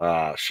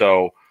 Jimmy.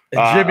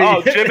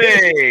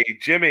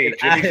 Jimmy's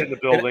in the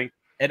building.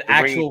 An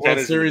actual World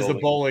Series of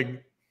bowling.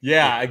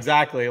 Yeah,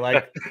 exactly.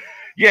 Like,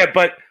 yeah,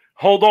 but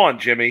hold on,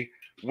 Jimmy.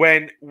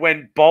 When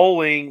the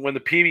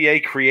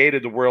PBA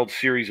created the World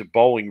Series of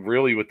Bowling,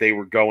 really what they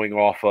were going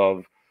off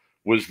of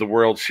was the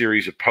World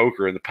Series of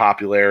Poker and the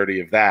popularity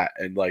of that,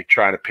 and like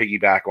trying to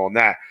piggyback on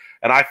that.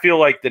 And I feel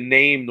like the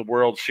name, the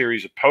World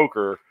Series of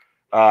Poker,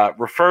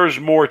 refers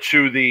more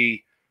to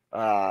the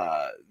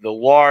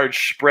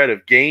large spread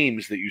of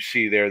games that you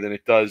see there than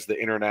it does the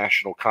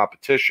international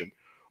competition.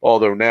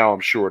 Although now I'm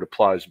sure it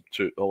applies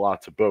to a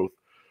lot to both.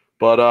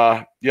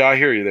 But yeah, I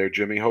hear you there,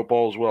 Jimmy. Hope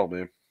all is well,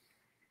 man.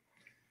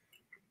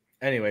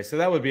 Anyway, so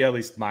that would be at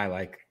least my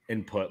like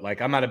input.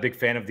 Like, I'm not a big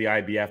fan of the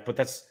IBF, but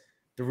that's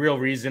the real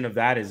reason of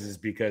that is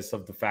because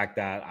of the fact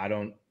that I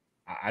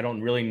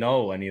don't really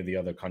know any of the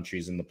other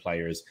countries and the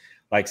players.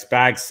 Like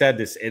Spag said,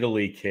 this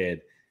Italy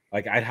kid,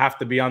 like I'd have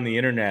to be on the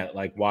internet,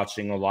 like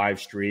watching a live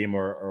stream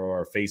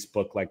or a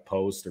Facebook like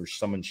post or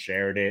someone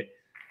shared it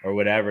or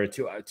whatever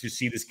to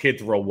see this kid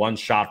throw one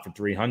shot for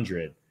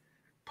 300.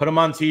 Put him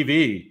on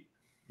TV,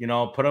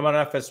 put him on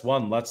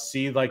FS1. Let's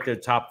see like their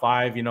top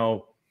 5,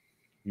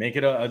 make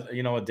it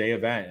a day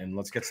event and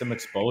let's get some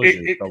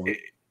exposure.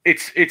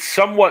 It's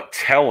somewhat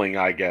telling,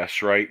 I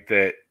guess, right?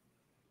 That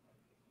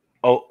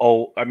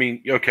I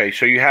mean, okay,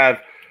 so you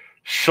have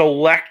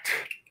select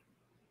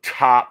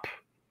top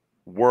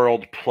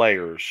world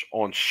players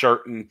on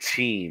certain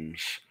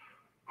teams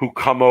who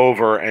come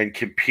over and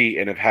compete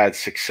and have had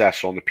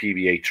success on the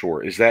PBA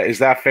Tour. Is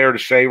that fair to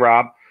say,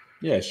 Rob?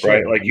 Yeah, sure.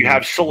 Right, like you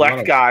have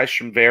select guys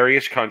from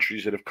various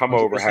countries that have come 100%.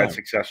 Over, had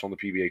success on the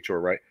PBA Tour,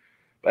 right?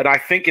 But I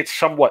think it's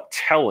somewhat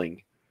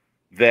telling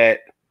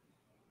that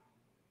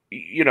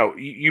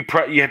you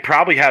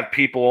probably have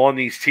people on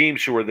these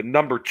teams who are the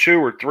number 2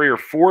 or 3 or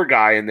 4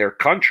 guy in their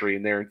country,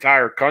 in their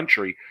entire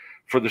country,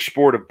 for the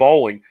sport of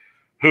bowling,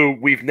 who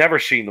we've never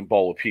seen them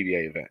bowl a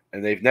PBA event,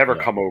 and they've never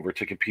come over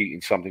to compete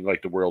in something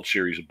like the World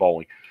Series of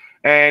Bowling.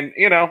 And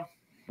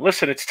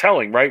listen, it's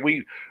telling, right?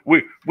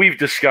 We've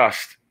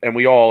discussed, and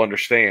we all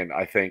understand.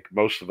 I think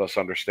most of us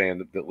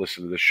understand that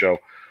listen to this show.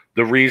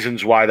 the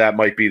reasons why that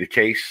might be the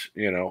case,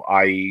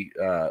 i.e.,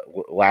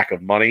 lack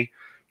of money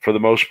for the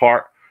most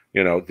part.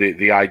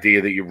 The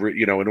idea that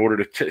in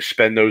order to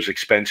spend those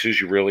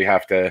expenses, you really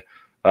have to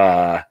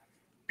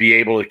be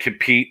able to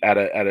compete at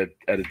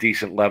a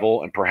decent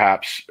level, and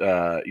perhaps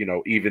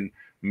even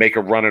make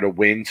a run at a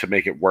win to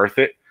make it worth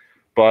it.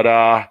 But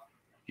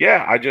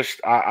yeah,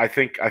 I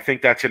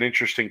think that's an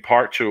interesting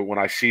part to it when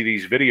I see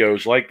these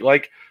videos, like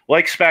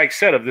Spag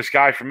said, of this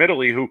guy from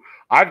Italy who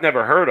I've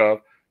never heard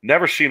of,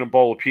 never seen him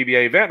bowl a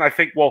PBA event. And I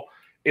think, well,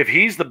 if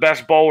he's the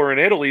best bowler in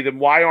Italy, then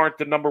why aren't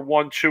the number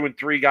 1, 2, and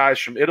 3 guys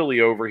from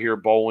Italy over here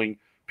bowling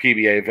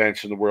PBA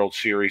events in the World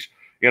Series?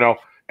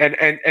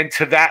 And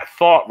to that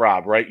thought,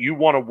 Rob, right? You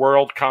want a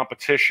world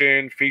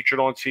competition featured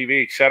on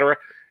TV, et cetera.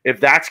 If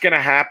that's going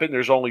to happen,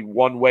 there's only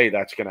one way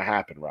that's going to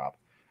happen, Rob,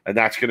 and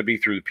that's going to be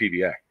through the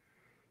PBA.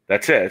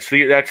 That's it.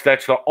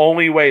 That's the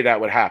only way that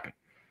would happen,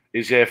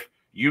 is if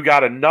you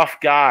got enough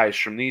guys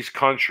from these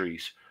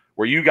countries,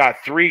 where you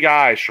got 3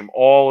 guys from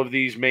all of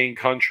these main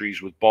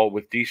countries with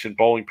decent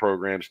bowling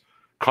programs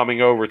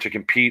coming over to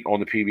compete on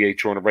the PBA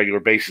tour on a regular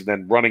basis, and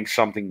then running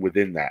something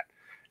within that,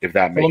 if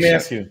that makes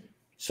sense.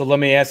 Let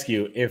me ask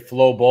you, if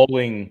Flow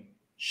Bowling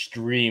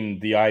streamed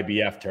the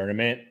IBF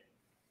tournament,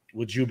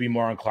 would you be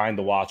more inclined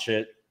to watch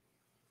it?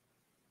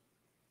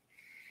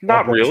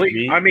 Not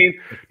really. I mean,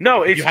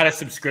 no. If you had a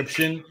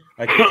subscription,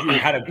 like if you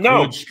had a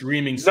good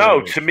streaming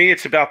service. No, to me,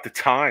 it's about the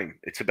time.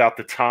 It's about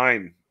the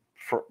time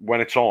for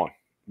when it's on.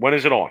 When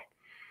is it on?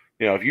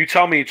 If you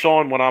tell me it's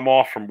on when I'm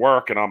off from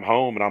work and I'm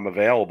home and I'm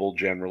available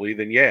generally,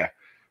 then yeah.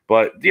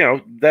 But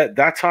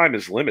that time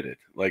is limited.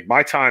 Like,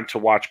 my time to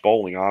watch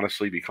bowling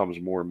honestly becomes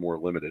more and more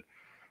limited.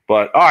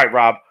 But all right,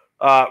 Rob,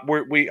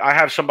 I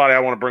have somebody I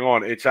want to bring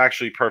on. It's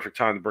actually perfect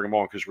time to bring him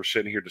on because we're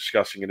sitting here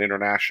discussing an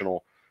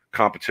international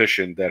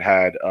competition that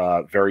had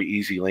very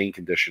easy lane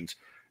conditions.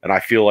 And I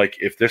feel like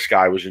if this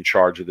guy was in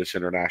charge of this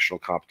international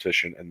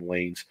competition and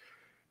lanes,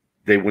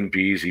 they wouldn't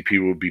be easy.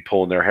 People would be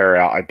pulling their hair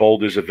out. I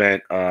bowled his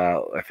event,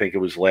 I think it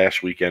was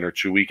last weekend or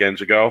 2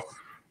 weekends ago.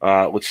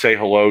 Let's say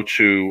hello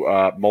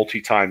to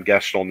multi-time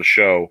guest on the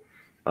show,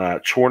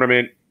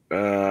 tournament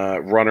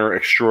runner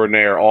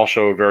extraordinaire,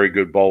 also a very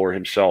good bowler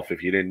himself.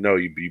 If you didn't know,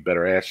 you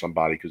better ask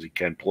somebody because he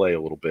can play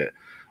a little bit.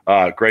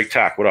 Greg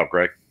Tack, what up,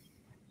 Greg?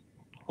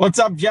 What's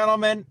up,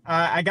 gentlemen?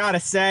 I gotta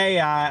say,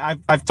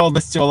 I've told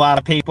this to a lot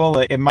of people.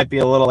 It might be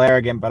a little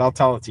arrogant, but I'll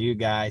tell it to you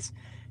guys.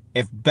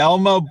 If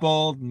Belmo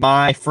bowled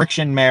my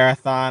friction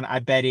marathon, I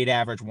bet he'd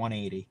average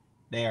 180.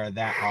 They are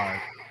that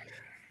hard.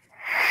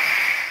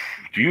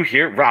 Do you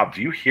hear, Rob?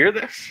 Do you hear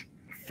this?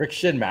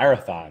 Friction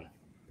marathon.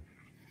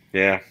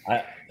 Yeah.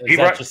 Is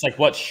that just like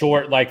what,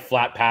 short, like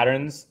flat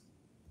patterns?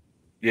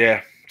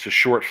 Yeah, it's a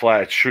short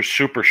flat. It's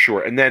super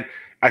short. And then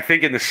I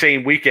think in the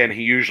same weekend,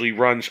 he usually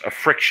runs a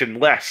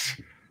frictionless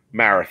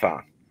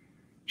marathon.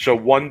 So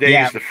one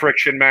day is the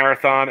friction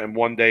marathon and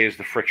one day is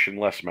the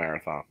frictionless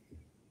marathon.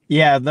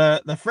 Yeah,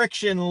 the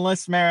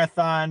frictionless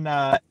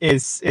marathon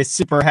is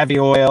super heavy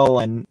oil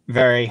and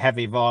very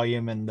heavy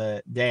volume, and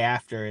the day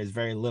after is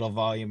very little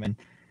volume and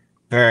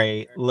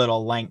very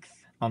little length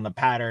on the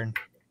pattern.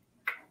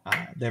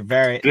 They're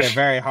very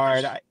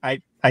hard.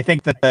 I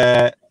think that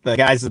the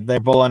guys that they're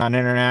bowling on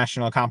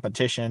international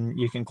competition,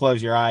 you can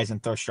close your eyes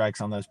and throw strikes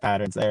on those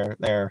patterns.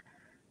 They're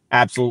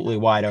absolutely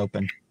wide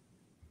open.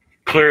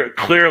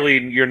 Clearly,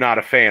 you're not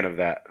a fan of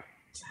that.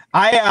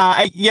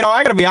 I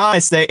gotta be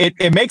honest.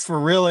 It makes for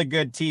really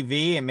good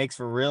TV. It makes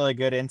for really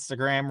good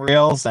Instagram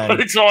reels. And but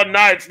it's not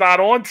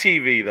on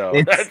TV though.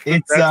 That's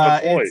the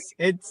point.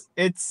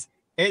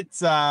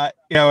 It's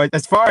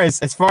as far as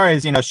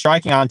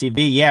striking on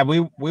TV. Yeah,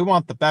 we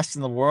want the best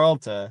in the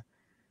world to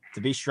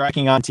be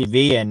striking on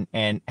TV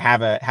and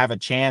have a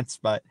chance.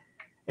 But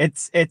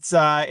it's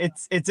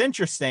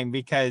interesting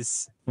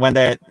because when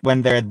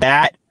they're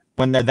that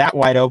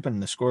wide open,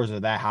 the scores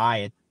are that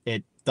high.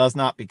 It does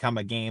not become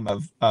a game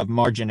of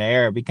margin of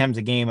error. It becomes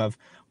a game of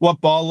what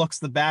ball looks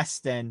the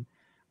best and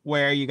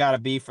where you got to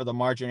be for the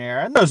margin of error.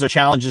 And those are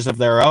challenges of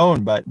their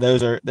own, but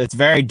it's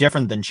very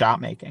different than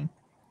shot making.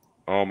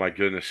 Oh my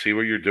goodness. See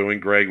what you're doing,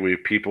 Greg? We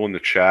have people in the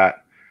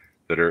chat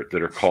that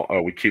are called.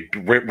 Oh,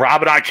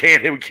 Rob and I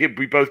can't hit.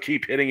 We both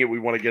keep hitting it. We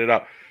want to get it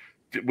up.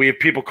 We have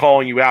people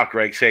calling you out,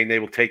 Greg, saying they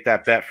will take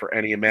that bet for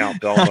any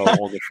amount. Belmo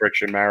on the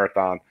Friction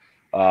Marathon,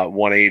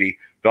 180.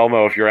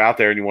 Belmo, if you're out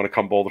there and you want to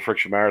come bowl the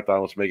Friction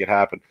Marathon, let's make it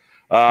happen.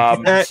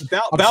 Belmo,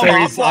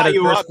 I'll fly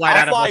you up.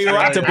 I'll fly you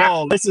up to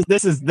bowl. This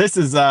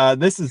is a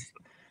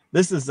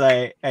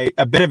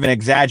bit of an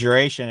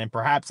exaggeration, and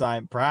perhaps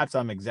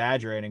I'm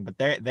exaggerating, but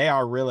they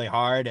are really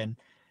hard, and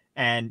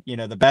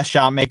the best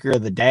shot maker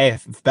of the day.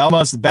 If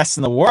Belmo's the best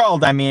in the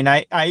world, I mean,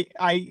 I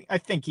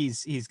think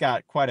he's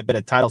got quite a bit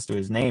of titles to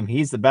his name.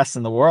 He's the best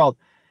in the world.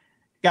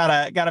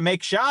 Gotta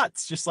make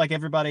shots just like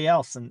everybody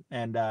else, and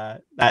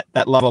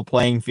that level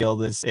playing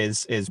field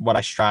is what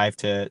I strive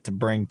to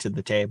bring to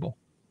the table.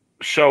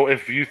 So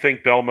if you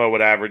think Belmo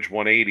would average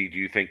 180, do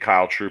you think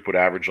Kyle Troop would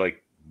average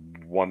like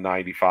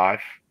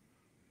 195?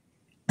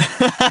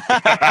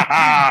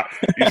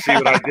 You see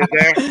what I did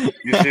there?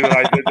 You see what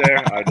I did there?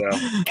 I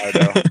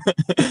know.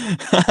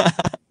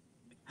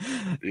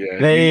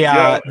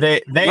 Yeah.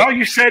 No,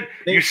 you said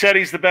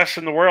he's the best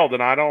in the world,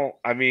 and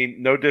I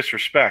mean, no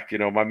disrespect.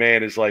 My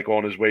man is like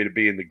on his way to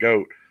being the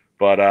GOAT.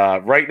 But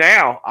right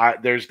now,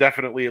 there's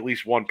definitely at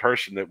least one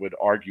person that would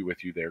argue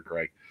with you there,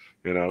 Greg.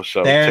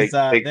 So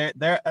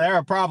there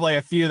are probably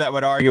a few that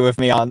would argue with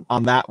me on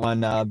that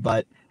one,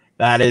 but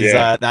that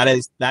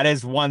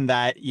is one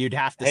that you'd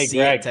have to see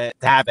Greg, it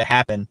to have it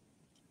happen.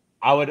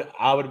 I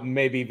would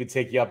maybe even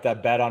take you up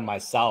that bet on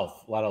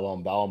myself, let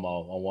alone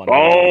Belmo on one.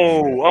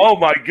 Oh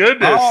my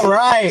goodness! All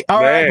right,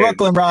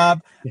 Brooklyn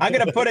Rob. I'm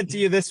gonna put it to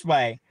you this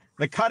way: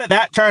 the cut of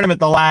that tournament,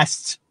 the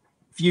last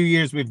few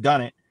years we've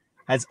done it,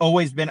 has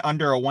always been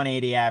under a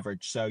 180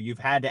 average. So you've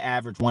had to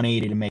average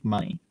 180 to make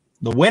money.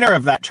 The winner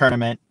of that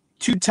tournament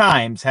 2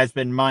 times has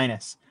been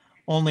minus.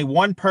 Only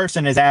one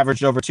person has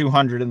averaged over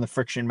 200 in the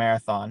Friction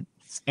Marathon.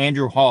 It's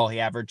Andrew Hall. He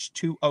averaged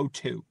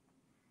 202.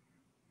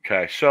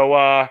 Okay,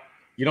 so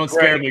you don't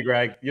scare me,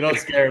 Greg. You don't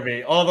scare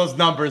me. All those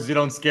numbers, you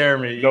don't scare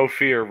me. No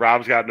fear.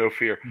 Rob's got no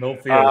fear. No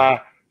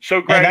fear.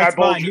 So Greg, that's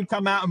fine. You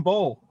come out and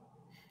bowl.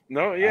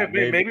 No, yeah,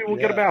 maybe we'll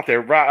get him out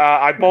there.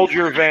 I bowled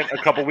your event a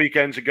couple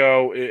weekends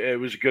ago. It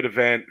was a good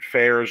event,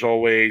 fair as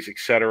always,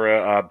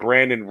 etc.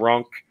 Brandon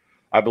Runk,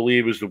 I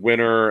believe, was the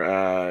winner.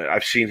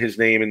 I've seen his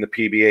name in the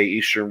PBA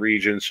Eastern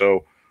region,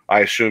 so I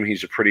assume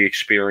he's a pretty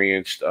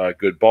experienced,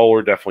 good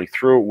bowler. Definitely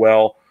threw it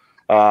well.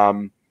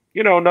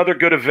 Another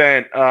good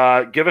event.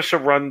 Give us a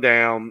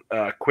rundown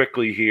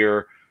quickly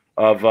here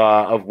of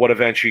what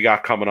events you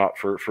got coming up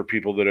for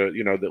people that are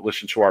that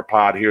listen to our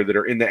pod here that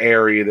are in the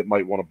area that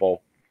might want to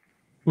bowl.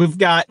 We've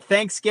got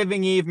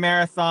Thanksgiving Eve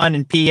Marathon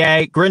in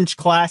PA. Grinch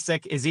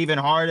Classic is even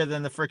harder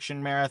than the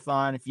Friction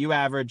Marathon. If you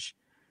average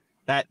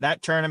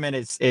that tournament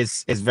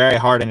is very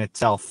hard in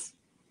itself.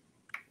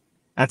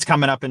 That's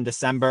coming up in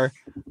December.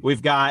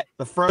 We've got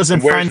the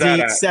Frozen Frenzy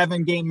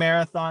 7-game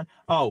marathon.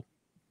 Oh,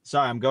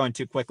 sorry, I'm going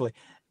too quickly.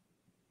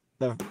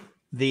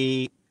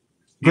 The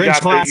Grinch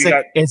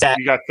Classic is at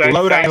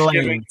Lodi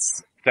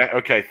Lanes.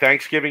 Okay,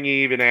 Thanksgiving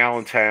Eve in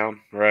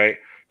Allentown, right?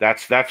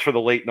 That's for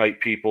the late night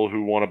people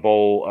who want to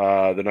bowl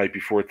the night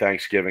before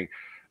Thanksgiving.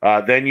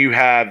 Then you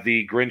have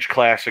the Grinch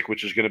Classic,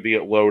 which is going to be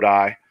at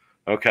Lodi.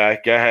 Okay,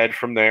 go ahead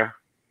from there.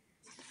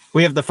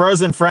 We have the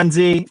Frozen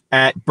Frenzy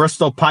at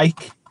Bristol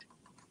Pike.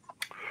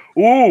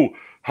 Ooh,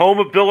 home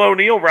of Bill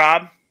O'Neill,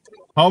 Rob.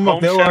 Home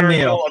of Bill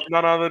O'Neill.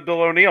 None other than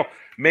Bill O'Neill.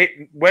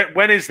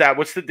 When is that?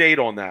 What's the date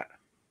on that?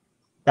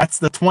 That's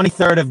the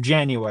 23rd of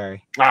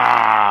January.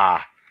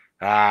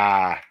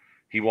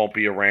 He won't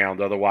be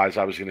around. Otherwise,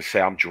 I was going to say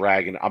I'm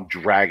dragging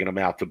him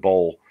out to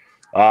bowl.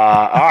 All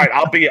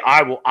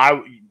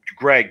right,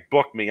 Greg,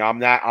 book me.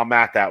 I'm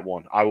at that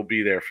one. I will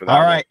be there for that.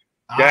 All right.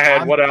 One. Go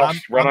ahead. What else?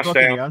 Run us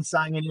down. I'm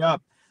signing you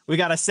up. We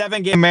got a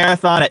 7-game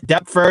marathon at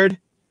Deptford.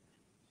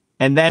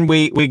 And then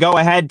we go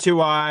ahead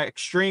to our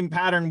extreme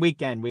pattern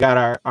weekend. We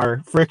got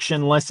our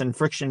frictionless and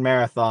friction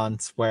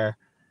marathons where,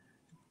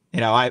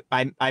 I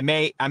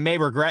may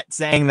regret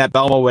saying that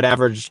Belmo would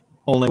average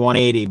only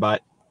 180,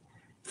 but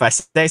if I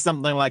say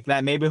something like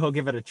that, maybe he'll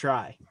give it a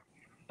try.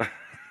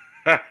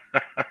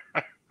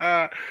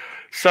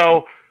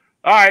 So,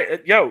 all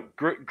right,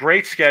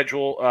 great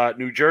schedule.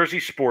 New Jersey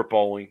Sport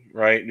Bowling,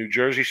 right?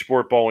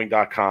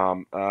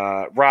 NewJerseySportBowling.com.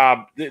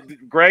 Rob,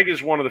 Greg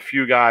is one of the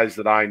few guys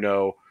that I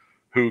know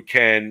who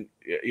can,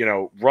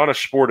 run a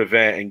sport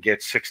event and get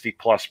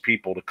 60-plus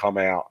people to come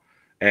out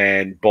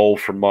and bowl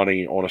for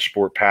money on a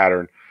sport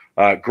pattern.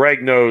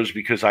 Greg knows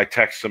because I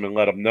text him and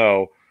let him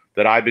know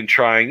that I've been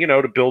trying,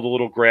 to build a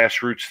little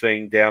grassroots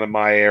thing down in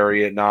my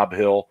area at Nob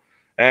Hill.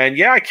 And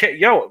yeah, I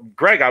can't,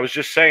 Greg, I was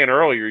just saying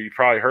earlier, you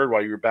probably heard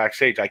while you were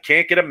backstage, I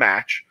can't get a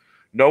match.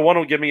 No one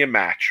will give me a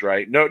match,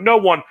 right? No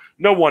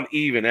one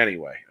even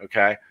anyway.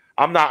 Okay.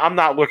 I'm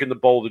not looking to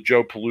bowl the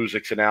Joe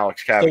Paluzik's and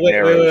Alex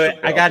Cavaneros. Wait.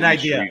 I got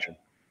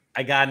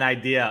an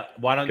idea.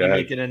 Why don't you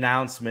make an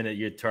announcement at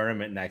your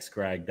tournament next,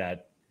 Greg,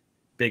 that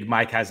Big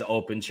Mike has an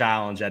open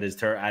challenge at his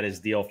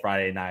deal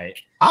Friday night.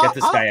 Get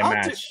this guy a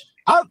match.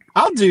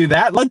 I'll do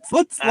that. Let's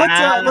set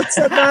that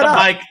up.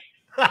 Mike.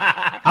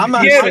 I'm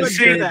not going to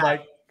do that.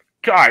 Mike.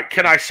 All right,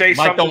 can I say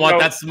something? Mike don't want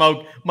that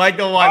smoke. Mike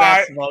don't want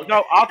that smoke.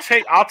 No, I'll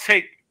take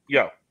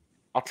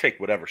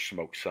whatever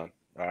smoke, son.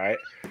 All right,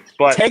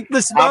 but take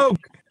the smoke.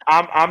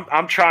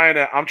 I'm trying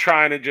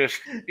to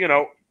just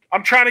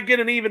I'm trying to get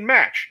an even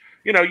match.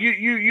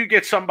 You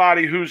get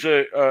somebody who's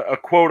a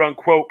quote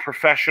unquote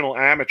professional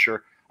amateur.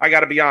 I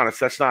got to be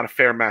honest, that's not a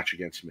fair match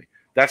against me.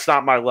 That's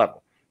not my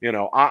level.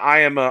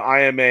 I am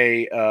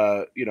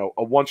a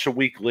once a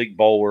week league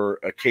bowler,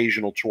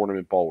 occasional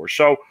tournament bowler.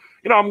 So,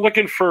 I'm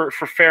looking for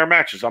fair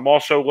matches. I'm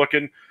also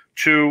looking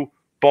to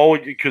bowl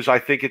because I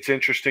think it's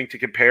interesting to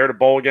compare to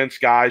bowl against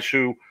guys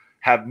who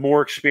have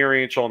more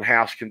experience on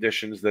house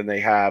conditions than they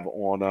have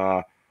on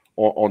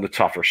the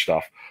tougher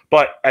stuff.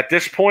 But at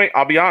this point,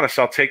 I'll be honest,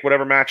 I'll take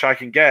whatever match I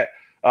can get.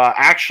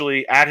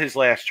 Actually, at his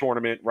last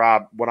tournament,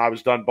 Rob, when I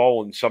was done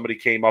bowling, somebody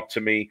came up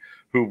to me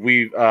who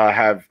we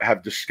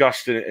have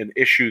discussed an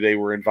issue they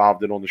were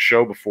involved in on the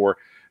show before,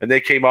 and they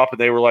came up and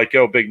they were like,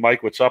 "Yo, Big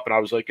Mike, what's up?" And I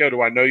was like, "Yo,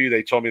 do I know you?"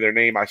 They told me their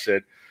name. I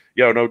said,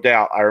 "Yo, no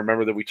doubt. I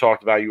remember that we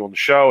talked about you on the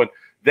show," and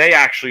they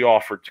actually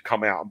offered to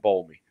come out and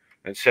bowl me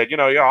and said,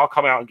 "Yeah, I'll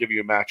come out and give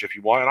you a match if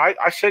you want." And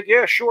I said,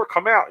 "Yeah, sure,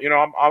 come out.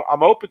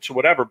 I'm open to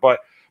whatever."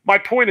 But my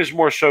point is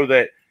more so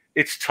that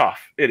it's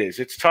tough. It is.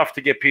 It's tough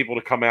to get people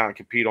to come out and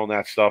compete on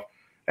that stuff.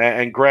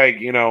 And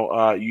Greg,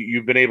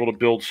 you've been able to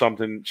build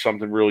something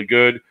really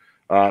good.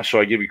 So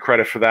I give you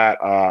credit for that.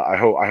 I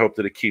hope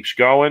that it keeps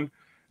going.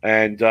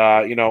 And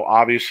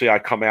obviously I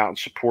come out and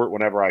support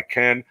whenever I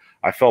can.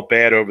 I felt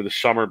bad over the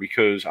summer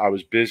because I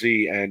was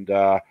busy and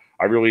I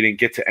really didn't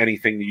get to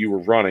anything that you were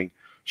running.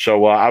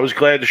 So I was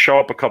glad to show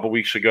up a couple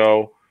weeks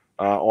ago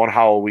on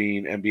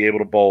Halloween and be able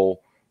to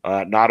bowl.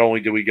 Not only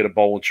did we get a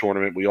bowling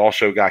tournament, we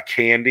also got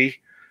candy.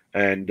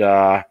 And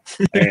yeah,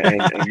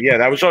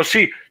 that was all.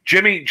 See,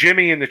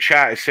 Jimmy in the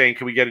chat is saying,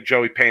 can we get a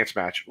Joey Pants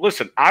match?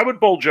 Listen, I would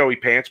bowl Joey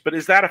Pants, but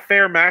is that a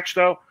fair match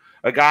though?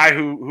 A guy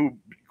who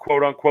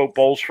quote unquote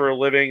bowls for a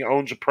living,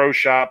 owns a pro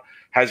shop,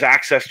 has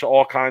access to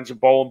all kinds of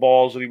bowling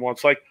balls that he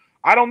wants. Like,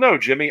 I don't know,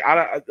 Jimmy.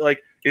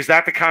 Is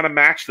that the kind of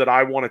match that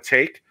I want to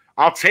take?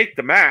 I'll take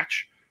the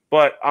match,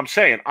 but I'm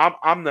saying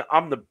I'm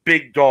the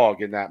big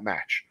dog in that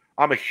match.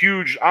 I'm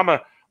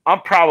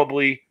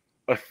probably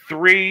a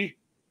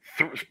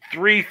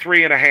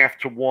 3.5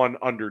 to 1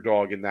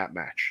 underdog in that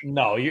match.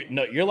 No,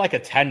 you're like a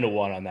 10 to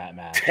 1 on that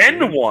match. 10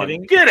 to 1.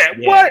 Kidding? Get it?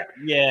 Yeah, what?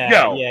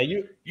 Yeah,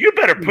 You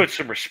better put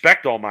some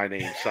respect on my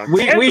name, son.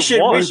 We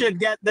should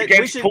get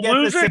this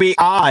to be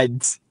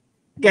odds.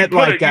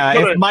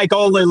 If Mike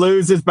only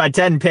loses by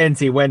 10 pins,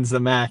 he wins the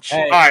match.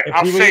 Hey, all right,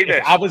 I'll say this.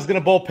 If I was gonna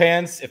bowl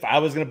Pants,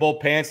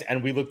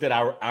 and we looked at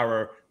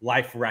our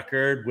life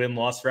record,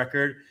 win-loss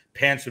record,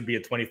 Pants would be a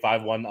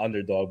 25-1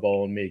 underdog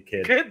bowling me,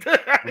 kid.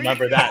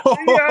 Remember that.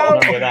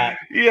 Remember that.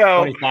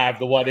 25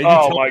 to 1.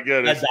 Oh my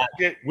goodness.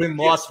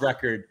 Win-loss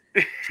record.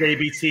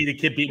 JBT, the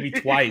kid beat me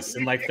twice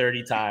in like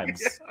 30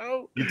 times.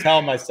 You tell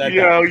him I said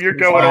that. You're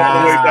going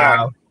all the way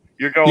back.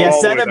 You're going all the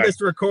way send back. him this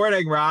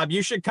recording, Rob.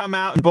 You should come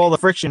out and bowl the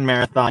friction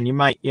marathon. You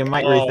might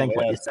rethink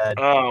what you said.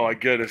 Oh my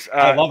goodness.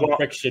 I love the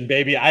friction,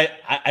 baby.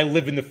 I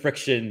live in the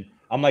friction.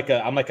 I'm like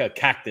a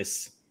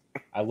cactus.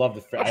 I love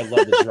the drive. I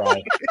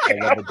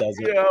love the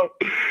desert.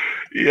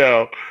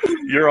 Yo,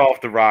 you're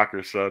off the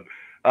rocker, son.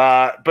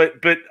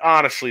 But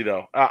honestly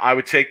though, I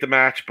would take the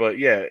match. But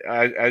yeah,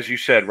 as you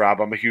said,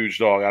 Rob, I'm a huge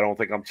dog. I don't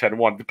think I'm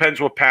 10-1.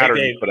 Depends what pattern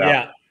you put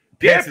out.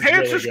 Yeah,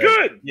 Pants is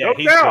good. Yeah,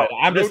 he's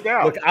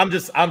good. I'm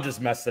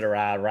just messing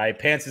around, right?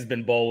 Pants has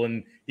been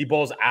bowling. He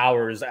bowls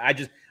hours. I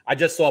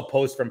just saw a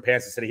post from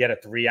Pants that said he had a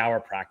 3-hour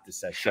practice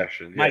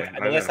session. Mike,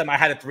 the last time I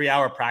had a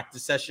 3-hour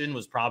practice session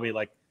was probably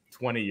like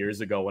 20 years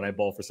ago when I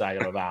bowled for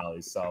Saginaw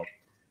Valley. So,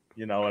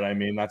 you know what I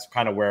mean? That's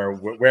kind of where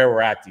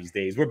we're at these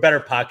days. We're better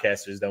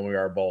podcasters than we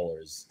are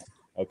bowlers.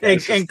 Okay,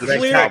 and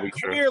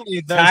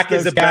clearly, Tack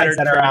is a better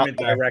tournament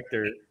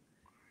director.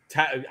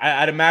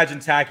 I'd imagine,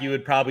 Tack, you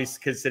would probably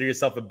consider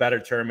yourself a better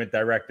tournament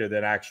director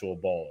than actual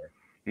bowler.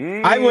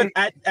 I would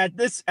at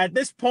this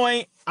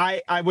point,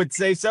 I would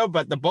say so,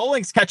 but the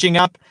bowling's catching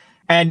up,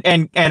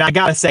 and I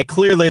gotta say,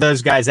 clearly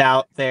those guys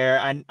out there,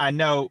 I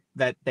know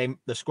that the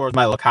scores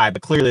might look high,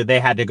 but clearly they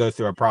had to go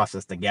through a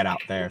process to get out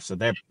there, so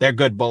they're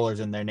good bowlers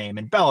in their name,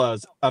 and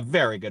Bello's a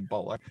very good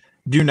bowler.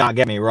 Do not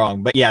get me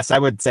wrong, but yes, I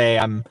would say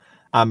I'm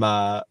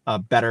a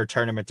better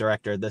tournament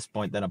director at this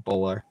point than a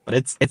bowler, but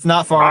it's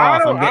not far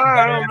off.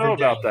 I don't know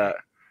about that.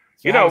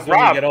 So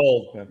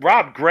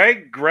Rob,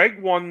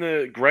 Greg won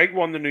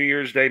the New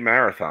Year's Day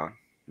marathon.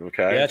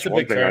 Okay, yeah, that's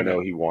one thing I know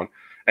he won,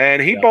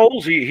 and he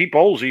bowls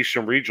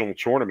Eastern Regional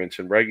tournaments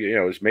and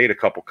has made a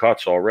couple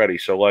cuts already.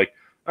 So like,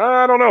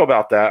 I don't know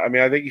about that. I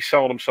mean, I think he's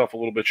selling himself a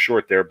little bit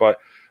short there. But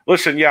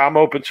listen, yeah, I'm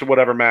open to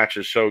whatever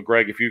matches. So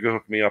Greg, if you can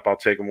hook me up, I'll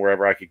take him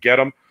wherever I could get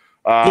him.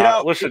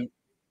 Listen.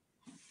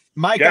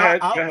 Mike,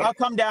 I'll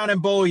come down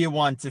and bowl you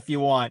once if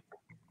you want.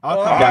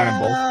 I'll come down and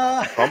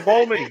bowl. Come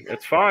bowl me.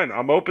 It's fine.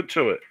 I'm open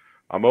to it.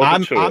 I'm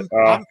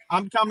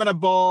coming to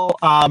bowl.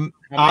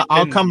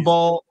 I'll come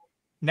bowl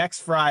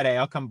next Friday.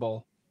 I'll come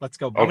bowl. Let's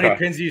go bowl. How many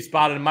pins do you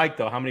spot in Mike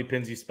though? How many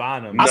pins you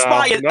spot him? I'll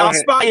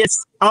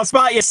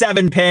spot you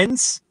 7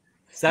 pins.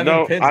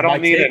 7 pins. I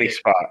don't need any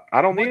spot.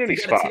 I don't need any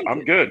spot.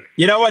 I'm good.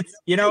 You know what's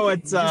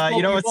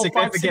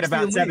significant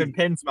about 7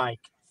 pins, Mike?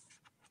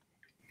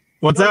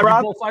 What's that,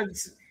 Rob?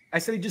 I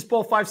said he just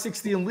bowled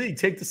 560 in league.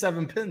 Take the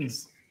 7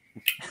 pins.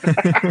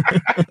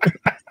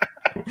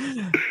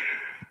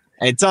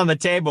 It's on the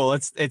table.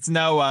 It's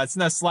no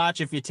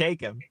slouch if you take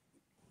him.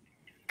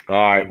 All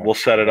right, we'll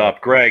set it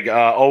up. Greg,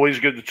 always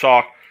good to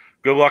talk.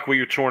 Good luck with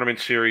your tournament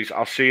series.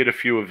 I'll see you at a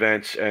few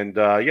events, and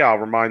I'll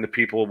remind the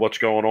people of what's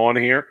going on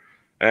here.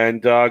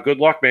 And good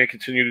luck, man.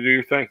 Continue to do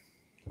your thing.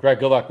 Greg,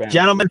 good luck, man.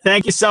 Gentlemen,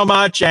 thank you so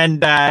much.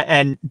 And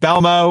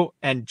Belmo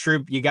and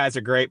Troop, you guys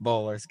are great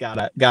bowlers.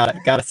 Gotta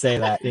say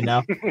that,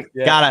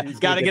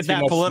 gotta get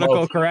that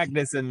political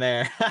correctness in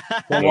there.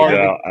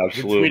 Yeah,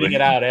 absolutely. Tweeting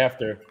it out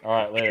after. All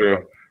right, later.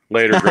 True.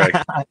 Later, Greg.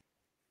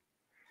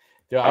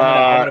 Dude,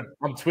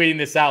 I'm tweeting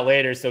this out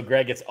later, so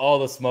Greg gets all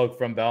the smoke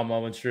from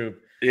Belmo and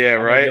Troop. Yeah,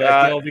 right.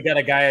 Like, we got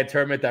a guy at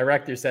tournament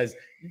director says,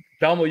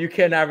 Belmo, you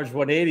can't average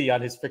 180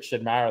 on his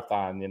fiction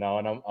marathon, and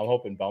I'm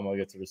hoping Belmo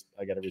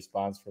I get a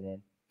response from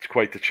him. It's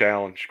quite the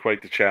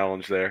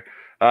challenge there.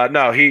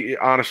 No, he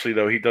honestly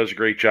though he does a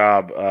great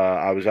job.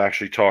 I was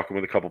actually talking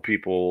with a couple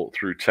people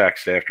through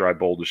text after I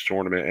bowled this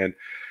tournament, and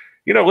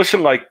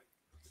listen, like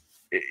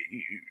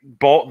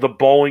the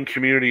bowling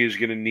community is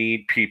going to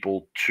need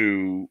people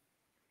to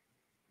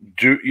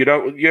do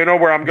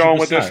where I'm going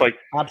with this, like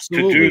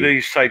absolutely, to do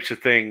these types of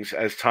things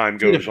as time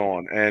goes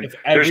on. And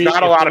there's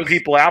not a lot of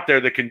people out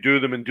there that can do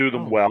them and do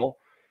them well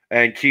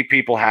and keep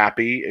people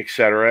happy,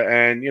 etc.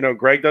 And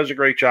Greg does a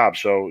great job,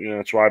 so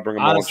that's why I bring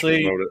him on to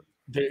promote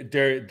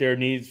it. There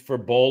needs for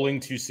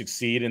bowling to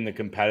succeed in the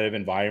competitive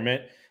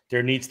environment.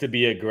 There needs to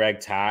be a Greg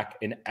Tack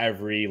in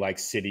every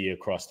city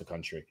across the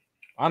country.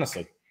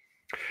 Honestly.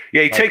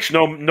 Yeah, he takes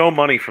no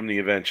money from the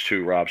events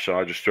too, Rob. So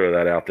I'll just throw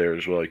that out there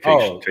as well. He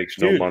takes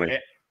no money.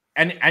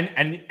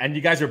 And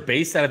you guys are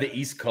based out of the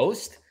East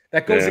Coast.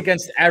 That goes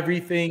against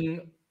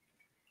everything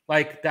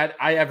that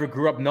I ever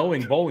grew up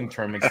knowing bowling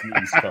tournaments in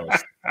the East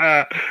Coast.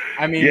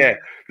 I mean,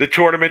 the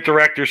tournament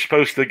director is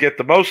supposed to get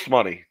the most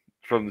money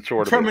from the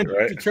tournament,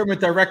 right? The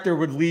tournament director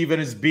would leave in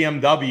his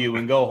BMW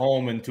and go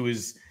home and to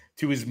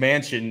his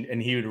mansion,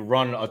 and he would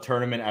run a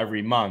tournament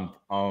every month.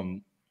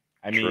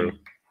 True.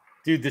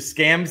 Dude, the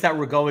scams that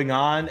were going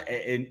on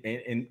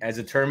in as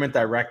a tournament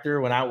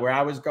director where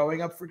I was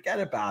growing up, forget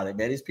about it,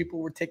 man. These people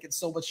were taking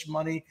so much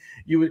money.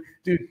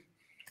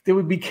 There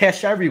would be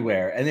cash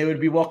everywhere, and they would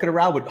be walking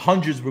around with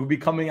hundreds would be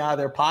coming out of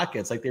their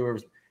pockets, like they were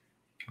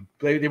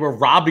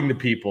robbing the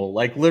people.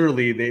 Like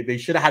literally, they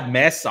should have had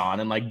masks on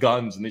and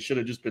guns, and they should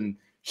have just been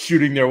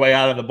shooting their way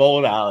out of the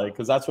bowling alley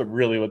because that's what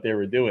they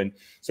were doing.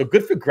 So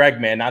good for Greg,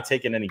 man, not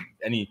taking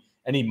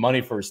any money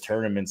for his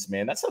tournaments,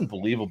 man. That's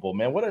unbelievable,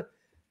 man. What a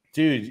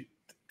dude.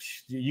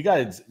 You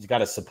got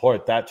to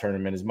support that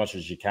tournament as much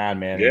as you can,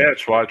 man. Yeah,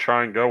 that's why I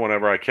try and go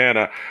whenever I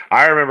can.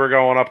 I remember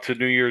going up to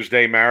New Year's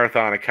Day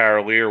Marathon at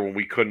Carolier when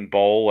we couldn't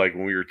bowl,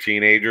 when we were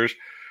teenagers,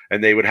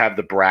 and they would have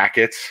the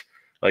brackets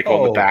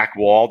on the back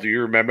wall. Do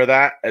you remember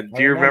that? And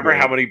do you remember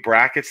how many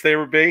brackets there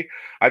would be?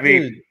 I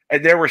mean,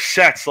 and there were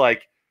sets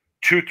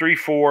 2, 3,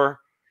 4,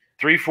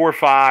 3, 4,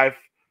 5,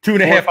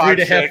 2.5,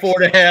 3.5,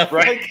 4.5.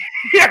 Right?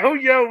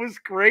 Yo, it was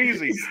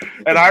crazy.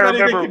 And I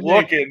remember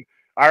looking.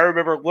 I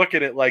remember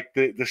looking at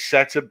the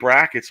sets of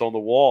brackets on the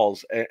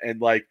walls,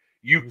 and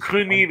you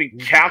couldn't even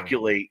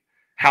calculate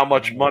how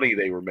much money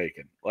they were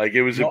making.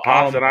 It was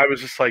impossible. And I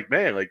was just like,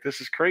 man,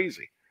 this is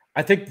crazy.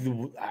 I think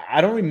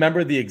I don't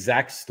remember the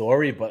exact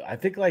story, but I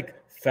think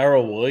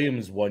Pharrell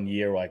Williams one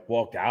year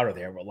walked out of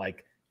there with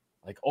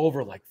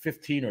over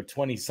 15 or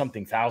 20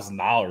 something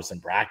 $1,000 in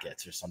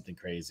brackets or something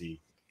crazy.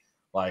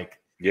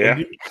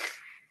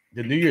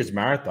 The New Year's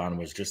Marathon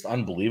was just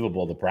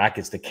unbelievable. The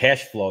brackets, the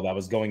cash flow that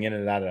was going in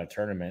and out of that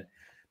tournament.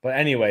 But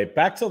anyway,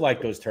 back to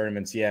those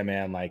tournaments. Yeah,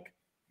 man,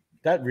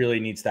 that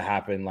really needs to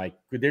happen.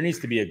 There needs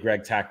to be a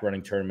Greg Tack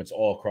running tournaments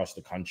all across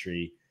the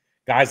country.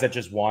 Guys that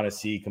just want to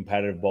see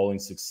competitive bowling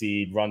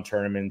succeed, run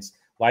tournaments,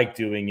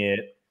 doing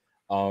it.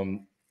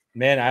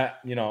 Man,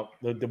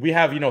 we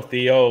have,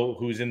 Theo,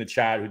 who's in the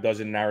chat, who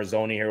does it in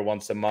Arizona here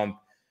once a month.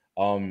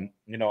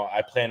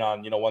 I plan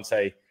on, once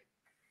I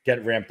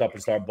get ramped up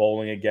and start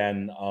bowling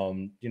again,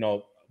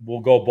 we'll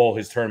go bowl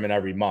his tournament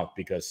every month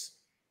because,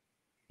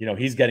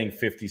 he's getting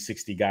 50,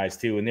 60 guys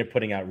too, and they're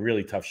putting out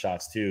really tough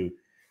shots too.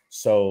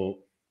 So,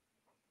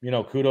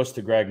 kudos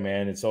to Greg,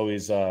 man. It's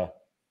always, I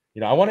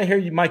want to hear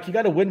you, Mike. You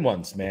got to win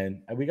once,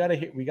 man. We got to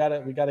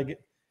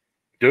get.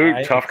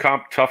 Dude, tough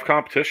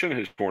competition.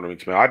 His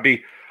tournaments, man.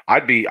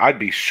 I'd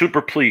be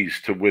super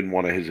pleased to win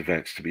one of his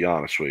events. To be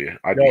honest with you,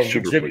 I'd be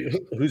super pleased.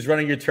 Who's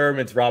running your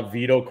tournaments, Rob?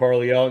 Vito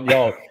Corleone,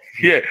 yo.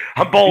 Yeah,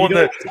 I'm bowling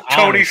the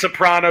Tony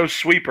Soprano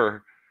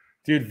sweeper.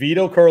 Dude,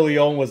 Vito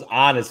Corleone was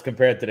honest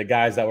compared to the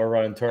guys that were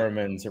running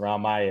tournaments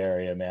around my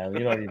area, man.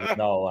 You don't even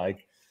know.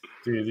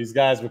 Dude, these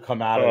guys would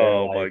come out of there.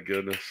 Oh, my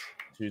goodness.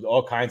 Dude,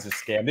 all kinds of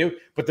scam.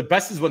 But the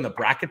best is when the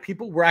bracket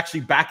people were actually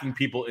backing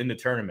people in the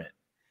tournament.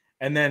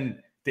 And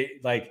then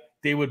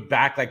they would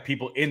back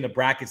people in the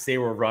brackets they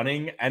were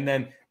running. And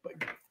then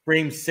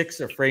frame 6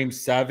 or frame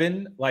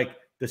 7,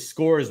 the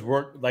scores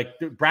weren't,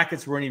 the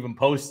brackets weren't even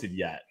posted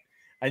yet.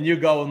 And you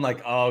go and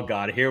oh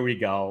God, here we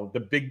go.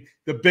 The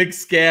big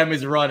scam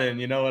is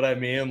running. You know what I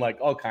mean?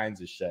 All kinds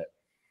of shit.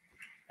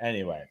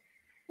 Anyway,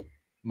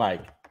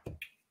 Mike,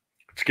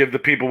 let's give the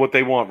people what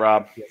they want,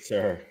 Rob. Yes,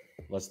 sir.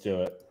 Let's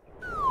do it.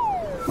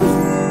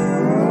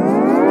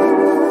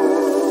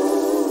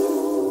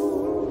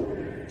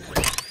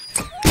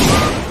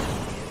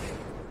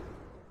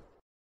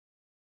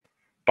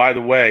 By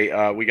the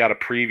way, we got a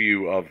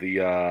preview of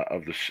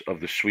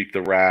the Sweep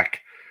the Rack.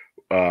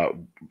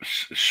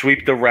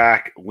 Sweep the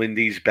Rack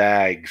Lindy's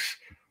bags,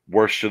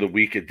 worst of the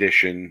week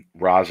edition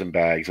rosin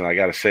bags, and I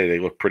gotta say they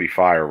look pretty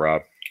fire,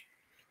 Rob.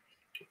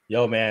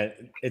 Yo, man,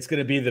 it's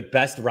gonna be the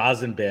best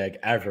rosin bag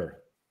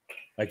ever.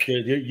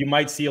 You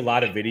might see a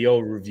lot of video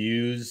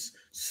reviews.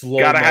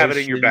 Gotta have it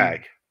in your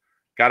bag.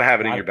 Got to have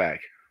it in your bag.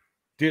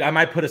 Dude, I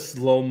might put a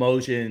slow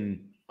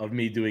motion of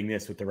me doing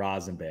this with the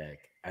rosin bag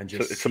and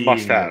just So it's a seeing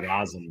must-have. the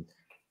rosin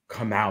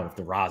come out of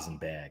the rosin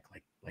bag,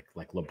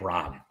 like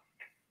LeBron.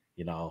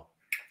 You know,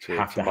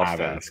 have to have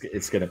it.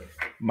 It's gonna.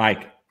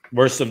 Mike,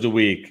 worst of the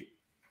week.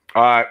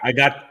 All right,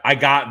 I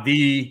got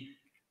the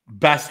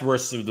best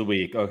worst of the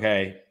week.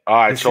 Okay. All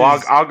right,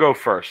 I'll go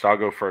first. I'll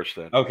go first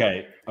then.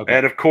 Okay.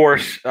 And of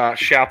course,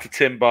 shout to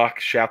Tim Buck.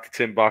 Shout to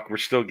Tim Buck. We're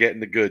still getting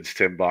the goods,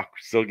 Tim Buck. We're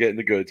still getting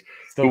the goods.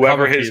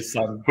 Whoever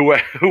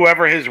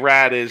his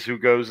rat is who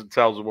goes and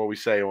tells him what we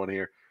say on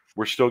here,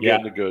 we're still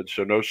getting the goods.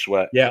 So no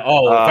sweat. Yeah.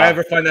 Oh, if I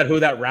ever find out who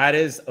that rat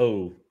is,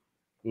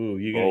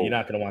 you're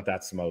not gonna want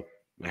that smoke.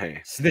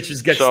 Hey.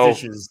 Snitches get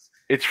stitches.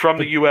 It's from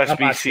the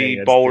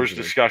USBC Bowlers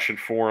Discussion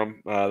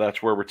Forum.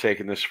 That's where we're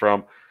taking this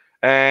from.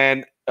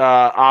 And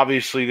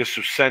obviously this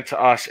was sent to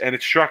us, and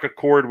it struck a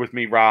chord with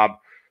me, Rob,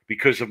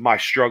 because of my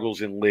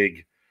struggles in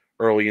league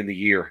early in the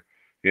year.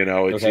 You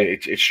know,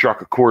 it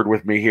struck a chord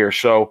with me here.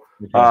 So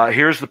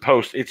here's the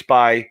post. It's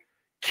by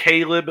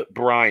Caleb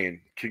Bryan.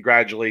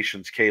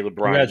 Congratulations, Caleb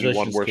Bryan. You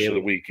won worst of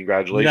the week.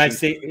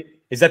 Congratulations.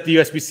 Is that the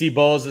USBC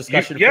Bowlers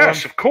Discussion Forum?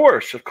 Yes, of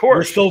course.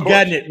 We're still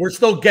getting it. We're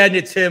still getting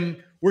it, Tim.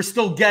 We're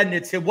still getting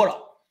it, Tim. What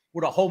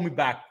a hold me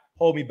back.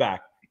 Hold me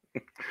back.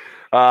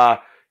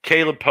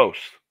 Caleb post.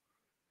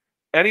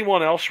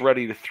 Anyone else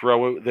ready to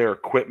throw their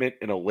equipment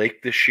in a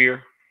lake this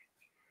year?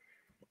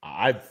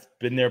 I've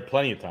been there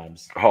plenty of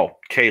times. Oh,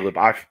 Caleb,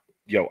 I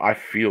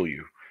feel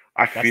you.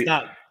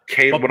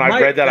 Caleb, when Mike,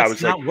 I read that, I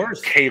was like,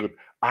 worse. Caleb,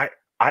 I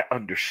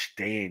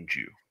understand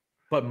you.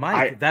 But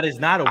Mike, that is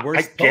not a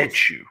worse post.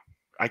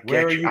 I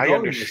get you. I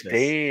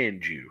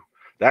understand you.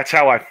 That's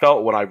how I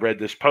felt when I read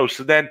this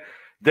post. And then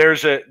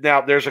there's a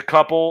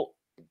couple.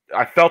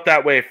 I felt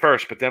that way at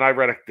first, but then I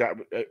read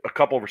a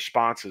couple of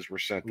responses were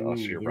sent to us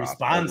here, Rob.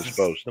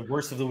 The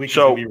worst of the week is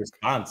going to be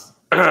response.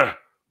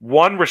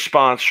 One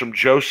response from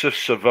Joseph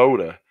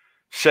Savoda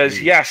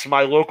says, yes,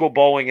 my local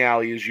bowling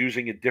alley is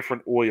using a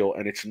different oil,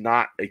 and it's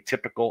not a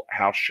typical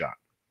house shot.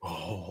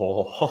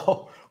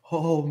 Oh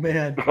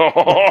man.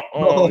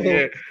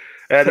 Yeah.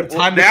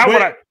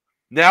 And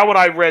now when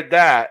I read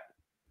that,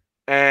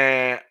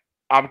 and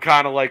I'm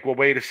kind of like, well,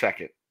 wait a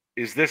second.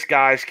 Is this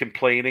guy's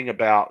complaining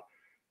about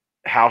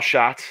house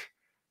shots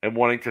and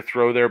wanting to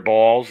throw their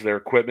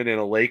equipment in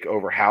a lake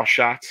over house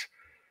shots?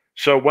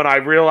 So when I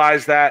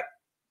realized that,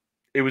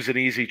 it was an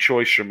easy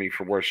choice for me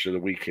for worst of the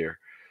week here,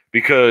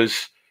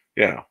 because,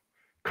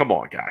 come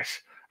on,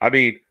 guys. I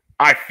mean,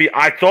 I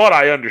thought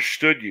I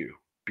understood you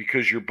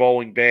because you're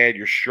bowling bad,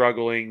 you're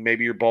struggling,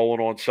 maybe you're bowling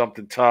on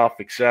something tough,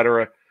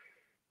 etc.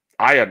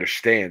 I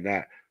understand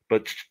that,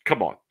 but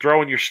come on,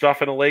 throwing your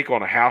stuff in a lake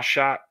on a house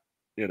shot,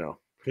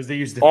 because they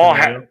use all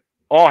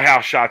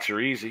house shots are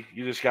easy.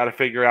 You just got to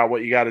figure out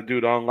what you got to do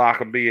to unlock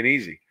them being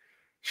easy.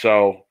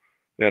 So,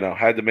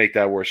 had to make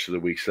that worst of the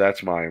week. So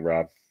that's mine,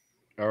 Rob.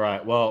 All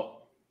right.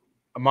 Well,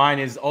 mine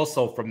is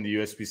also from the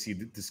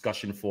USBC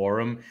Discussion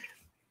Forum.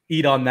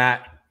 Eat on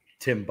that,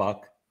 Tim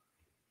Buck.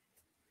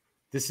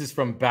 This is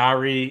from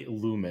Barry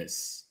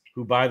Loomis,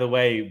 who, by the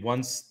way,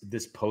 once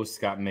this post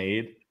got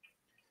made,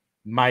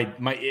 my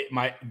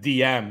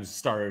DMs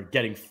started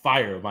getting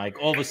fired.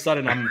 Like, all of a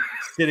sudden, I'm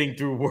sitting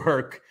through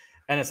work,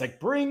 and it's like,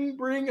 bring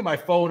in my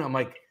phone. I'm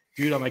like,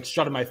 dude, I'm like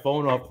shutting my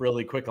phone off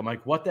really quick. I'm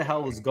like, what the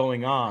hell is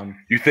going on?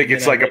 You think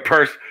it's like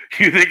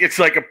you think it's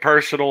like a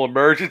personal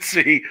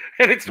emergency,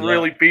 and it's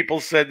really people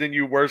sending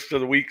you worst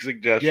of the week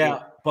suggestions.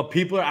 Yeah, but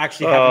people are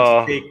actually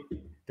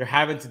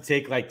having to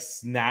take like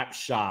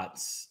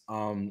snapshots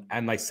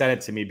and like send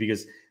it to me,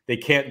 because they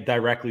can't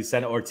directly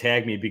send it or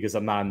tag me because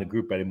I'm not in the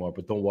group anymore.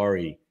 But don't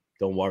worry,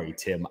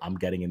 Tim. I'm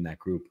getting in that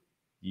group.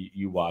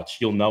 You watch.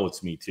 You'll know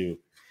it's me too.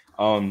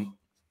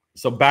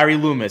 So Barry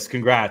Loomis,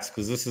 congrats,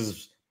 because this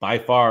is by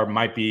far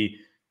might be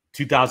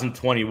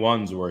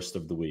 2021's worst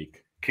of the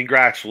week.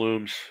 Congrats,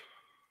 Looms.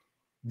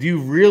 Do you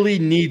really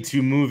need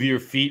to move your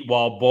feet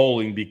while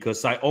bowling?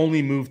 Because I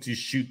only move to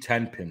shoot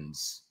 10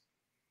 pins.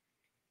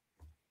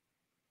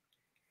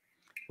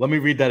 Let me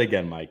read that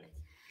again, Mike.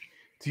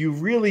 Do you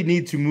really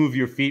need to move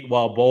your feet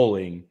while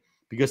bowling?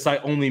 Because I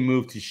only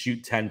move to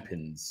shoot 10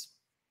 pins.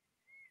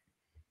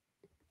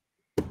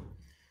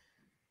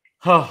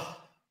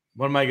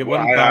 What am I going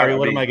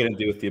to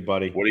do with you,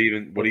 buddy? What do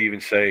you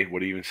even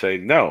say?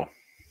 No,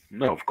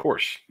 of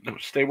course. No,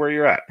 stay where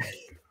you're at.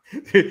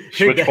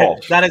 Switch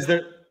balls. That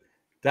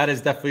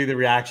is definitely the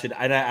reaction.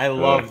 And I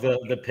love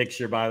the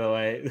picture, by the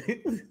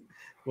way.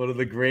 One of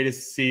the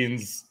greatest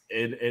scenes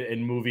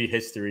in movie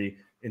history,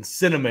 in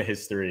cinema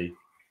history.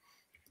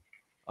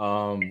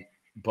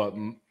 But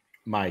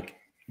Mike,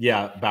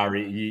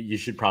 Barry, you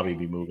should probably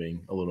be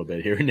moving a little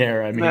bit here and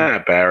there. I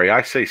mean, Barry,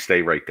 I say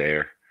stay right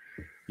there.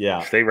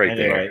 Yeah, stay right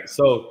there.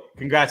 So,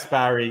 congrats,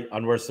 Barry,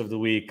 on worst of the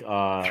week.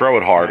 Throw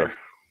it harder.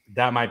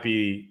 That might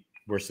be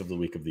worst of the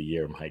week of the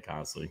year, Mike.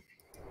 Honestly.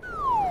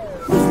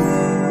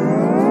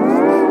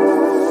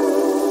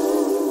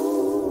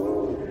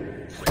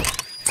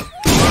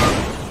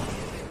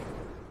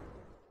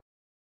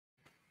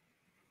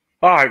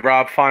 All right,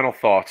 Rob. Final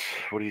thoughts.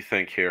 What do you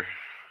think here?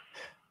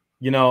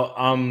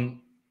 Kind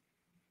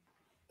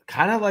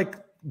of like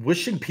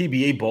wishing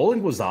PBA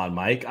bowling was on,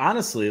 Mike.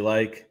 Honestly,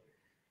 like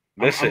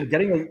I'm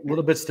getting a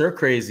little bit stir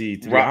crazy,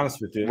 to be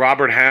honest with you.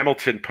 Robert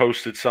Hamilton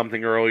posted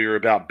something earlier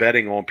about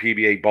betting on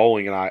PBA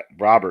bowling, and I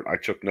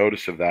took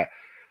notice of that.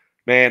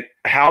 Man,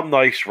 how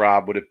nice,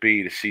 Rob, would it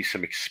be to see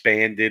some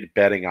expanded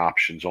betting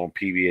options on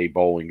PBA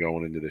bowling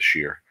going into this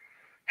year?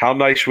 How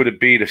nice would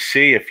it be to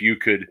see if you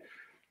could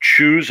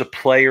choose a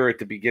player at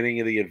the beginning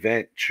of the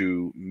event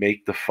to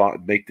make the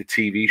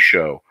TV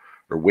show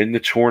or win the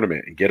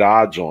tournament and get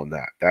odds on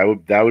that?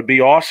 That would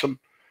be awesome.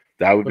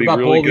 That would be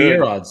really good.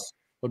 Year odds?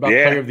 What about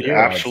player of the year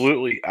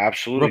absolutely, odds?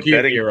 Absolutely. Rookie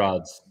of the year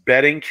odds.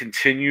 Betting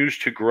continues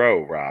to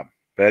grow, Rob.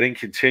 Betting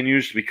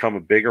continues to become a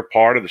bigger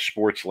part of the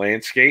sports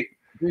landscape.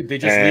 Dude, they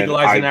just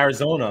legalized in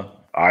Arizona.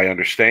 I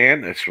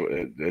understand.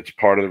 It's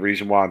part of the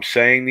reason why I'm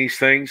saying these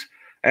things.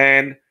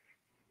 And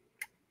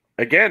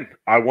again,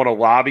 I want to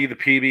lobby the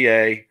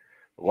PBA,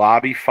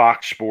 lobby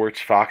Fox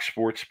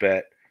Sports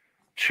Bet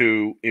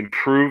to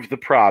improve the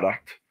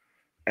product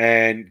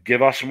and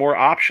give us more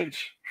options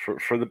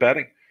for the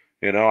betting.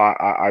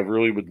 I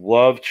really would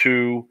love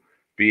to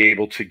be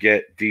able to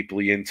get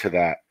deeply into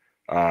that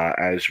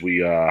as we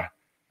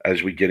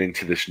get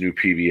into this new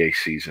PBA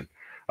season.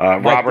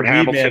 Robert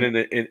Hamilton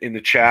in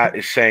the chat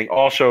is saying,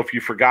 also, if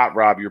you forgot,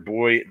 Rob, your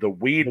boy, the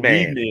Weed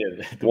Man,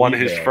 won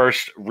his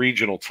first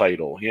regional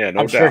title. Yeah, no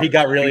doubt. I'm sure he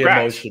got really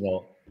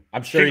emotional.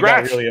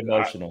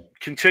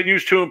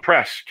 Continues to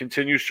impress.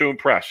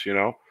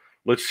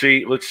 Let's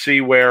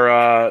see where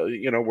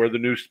where the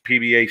new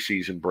PBA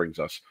season brings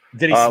us.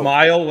 Did he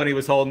smile when he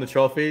was holding the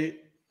trophy?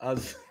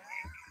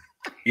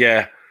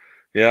 Yeah.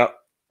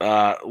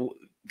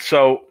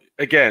 So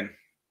again,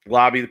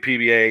 lobby the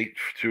PBA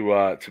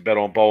to bet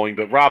on bowling.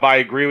 But Rob, I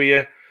agree with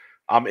you.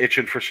 I'm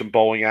itching for some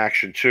bowling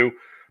action too.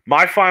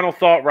 My final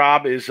thought,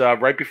 Rob, is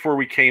right before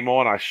we came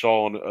on, I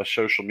saw on a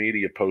social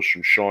media post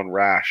from Sean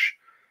Rash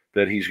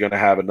that he's going to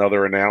have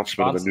another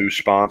announcement of a new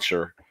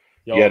sponsor.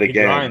 Yet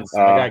again, grinds.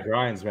 My guy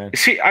grinds, man.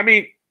 Is he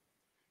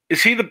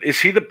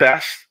the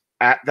best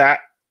at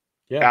that?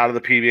 Yeah. Out of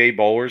the PBA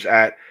bowlers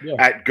at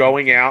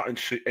going out and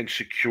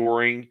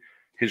securing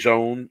his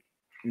own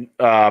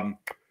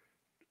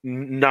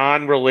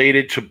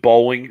non-related to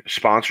bowling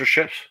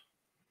sponsorships?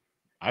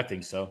 I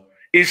think so.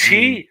 Is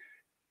he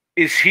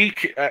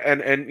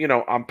and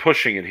I'm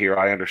pushing it here,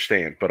 I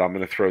understand, but I'm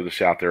going to throw this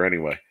out there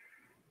anyway.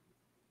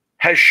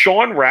 Has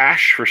Sean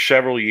Rash for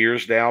several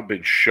years now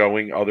been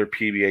showing other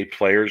PBA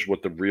players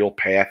what the real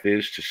path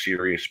is to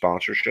serious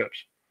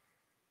sponsorships?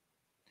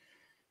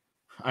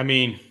 I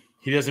mean,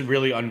 he doesn't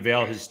really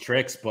unveil his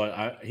tricks,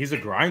 but he's a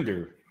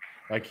grinder.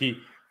 Like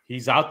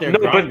he's out there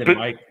grinding.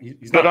 Mike.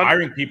 He's not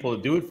hiring people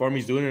to do it for him.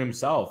 He's doing it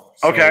himself.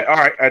 So, okay, all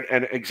right,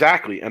 and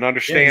exactly, and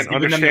understand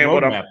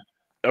what I'm.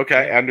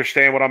 Okay, I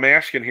understand what I'm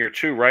asking here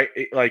too, right?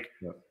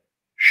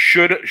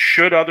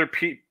 Should other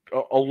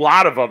a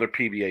lot of other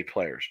PBA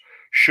players,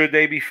 should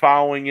they be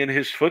following in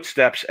his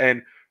footsteps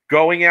and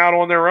going out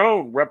on their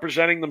own,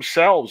 representing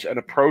themselves and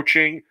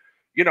approaching?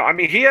 He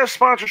has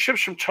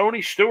sponsorships from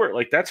Tony Stewart.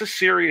 Like, that's a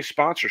serious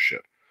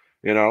sponsorship,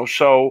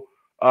 So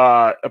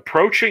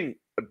approaching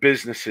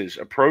businesses,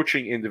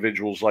 approaching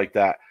individuals like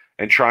that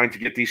and trying to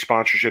get these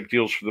sponsorship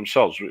deals for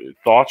themselves.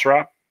 Thoughts,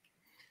 Rob?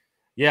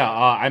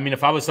 Yeah,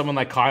 if I was someone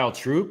like Kyle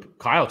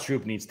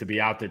Troop needs to be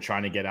out there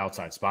trying to get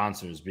outside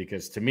sponsors,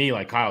 because to me,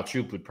 like, Kyle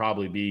Troop would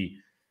probably be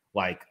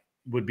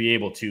would be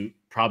able to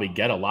probably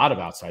get a lot of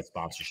outside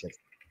sponsorships.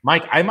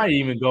 Mike, I might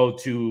even go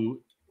to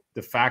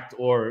the fact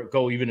or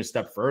go even a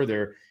step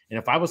further. And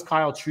if I was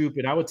Kyle Troop,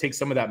 and I would take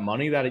some of that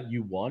money that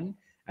you won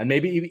and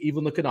maybe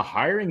even look into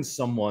hiring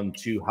someone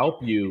to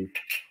help you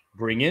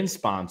bring in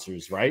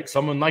sponsors, right?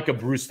 Someone like a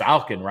Bruce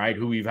Falcon, right?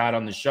 Who we've had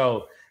on the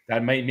show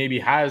that maybe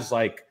has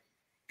like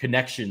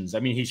connections.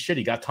 I mean,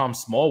 he got Tom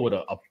Smallwood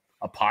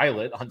a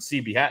pilot on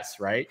CBS,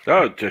 right?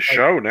 Oh, it's a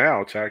show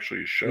now. It's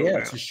actually a show. Yeah, now.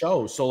 It's a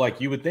show. So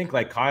you would think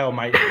Kyle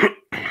might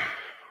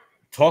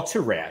talk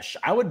to Rash.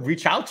 I would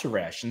reach out to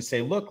Rash and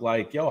say, look,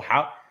 what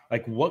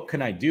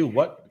can I do?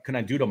 What can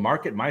I do to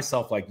market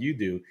myself like you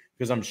do?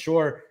 Because I'm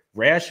sure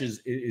Rash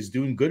is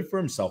doing good for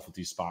himself with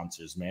these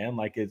sponsors, man.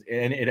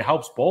 And it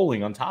helps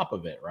bowling on top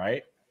of it,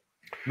 right?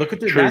 Look at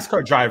the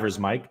NASCAR drivers,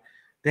 Mike.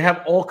 They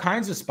have all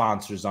kinds of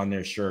sponsors on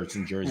their shirts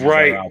and jerseys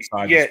right.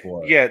 outside the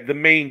sport. Yeah, the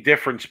main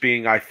difference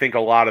being I think a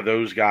lot of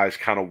those guys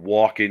kind of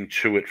walk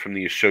into it from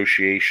the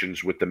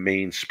associations with the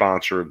main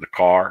sponsor of the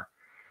car.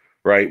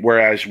 Right.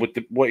 Whereas with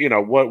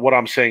what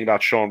I'm saying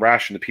about Sean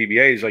Rash and the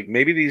PBA is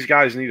maybe these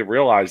guys need to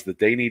realize that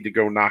they need to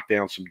go knock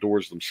down some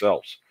doors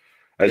themselves,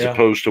 as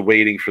opposed to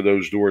waiting for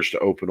those doors to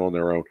open on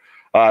their own.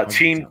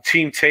 Team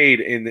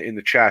Tade in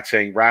the chat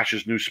saying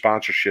Rash's new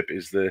sponsorship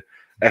is the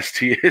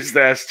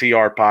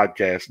STR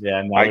podcast.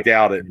 Yeah, no, I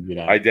doubt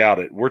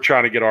it. We're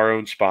trying to get our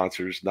own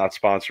sponsors, not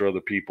sponsor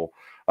other people.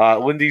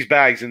 Lindy's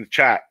Bags in the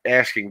chat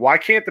asking, why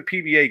can't the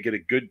PBA get a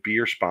good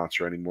beer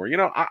sponsor anymore?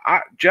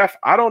 Jeff,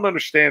 I don't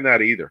understand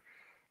that either.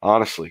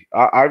 Honestly,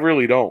 I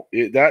really don't.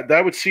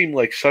 That would seem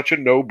like such a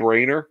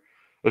no-brainer,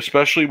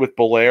 especially with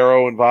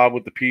Bolero involved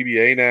with the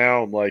PBA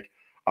now. And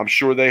I'm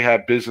sure they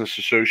have business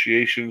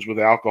associations with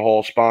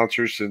alcohol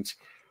sponsors, since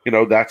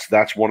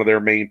that's one of their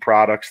main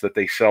products that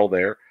they sell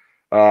there.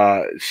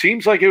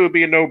 Seems like it would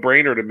be a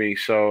no-brainer to me.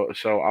 So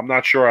I'm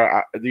not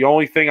sure. The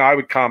only thing I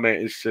would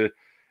comment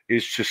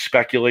is to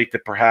speculate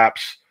that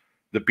perhaps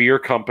the beer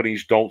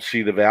companies don't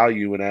see the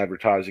value in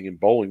advertising in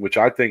bowling, which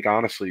I think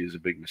honestly is a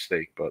big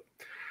mistake. But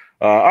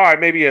all right,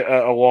 maybe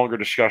a longer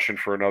discussion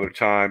for another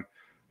time.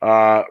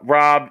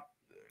 Rob,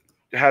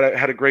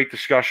 had a great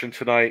discussion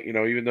tonight.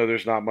 Even though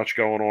there's not much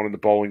going on in the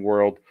bowling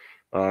world,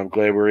 I'm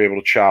glad we were able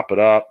to chop it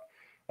up.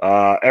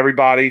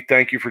 Everybody,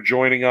 thank you for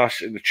joining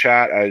us in the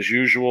chat as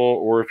usual,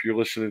 or if you're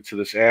listening to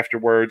this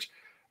afterwards.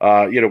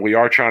 We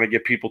are trying to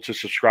get people to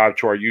subscribe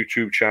to our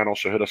YouTube channel,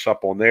 so hit us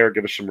up on there.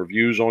 Give us some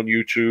reviews on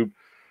YouTube.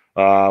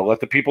 Let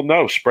the people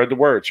know. Spread the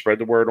word. Spread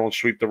the word on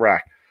Sweep the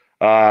Rack.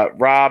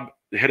 Rob,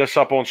 hit us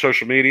up on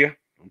social media.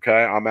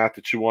 Okay, I'm at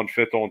the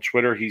 215th on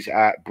Twitter. He's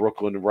at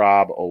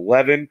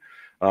BrooklynRob11.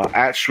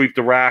 At Sweep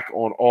the Rack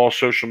on all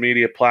social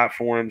media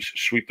platforms.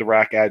 Sweep the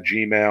Rack at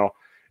Gmail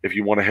if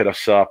you want to hit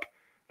us up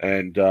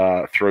and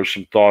throw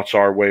some thoughts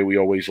our way. We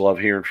always love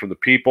hearing from the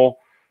people.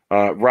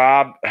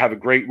 Rob, have a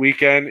great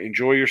weekend.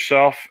 Enjoy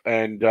yourself,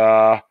 and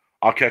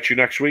I'll catch you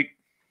next week.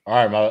 All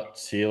right, Mo.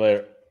 See you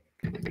later.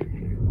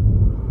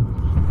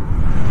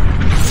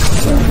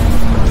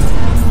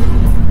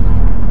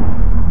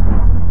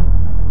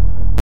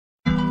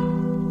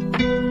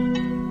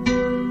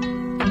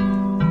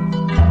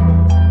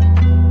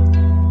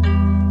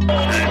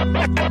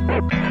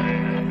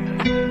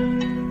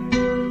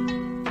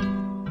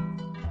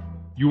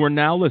 You are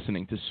now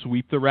listening to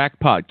Sweep the Rack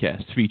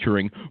podcast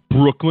featuring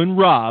Brooklyn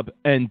Rob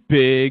and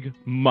Big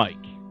Mike.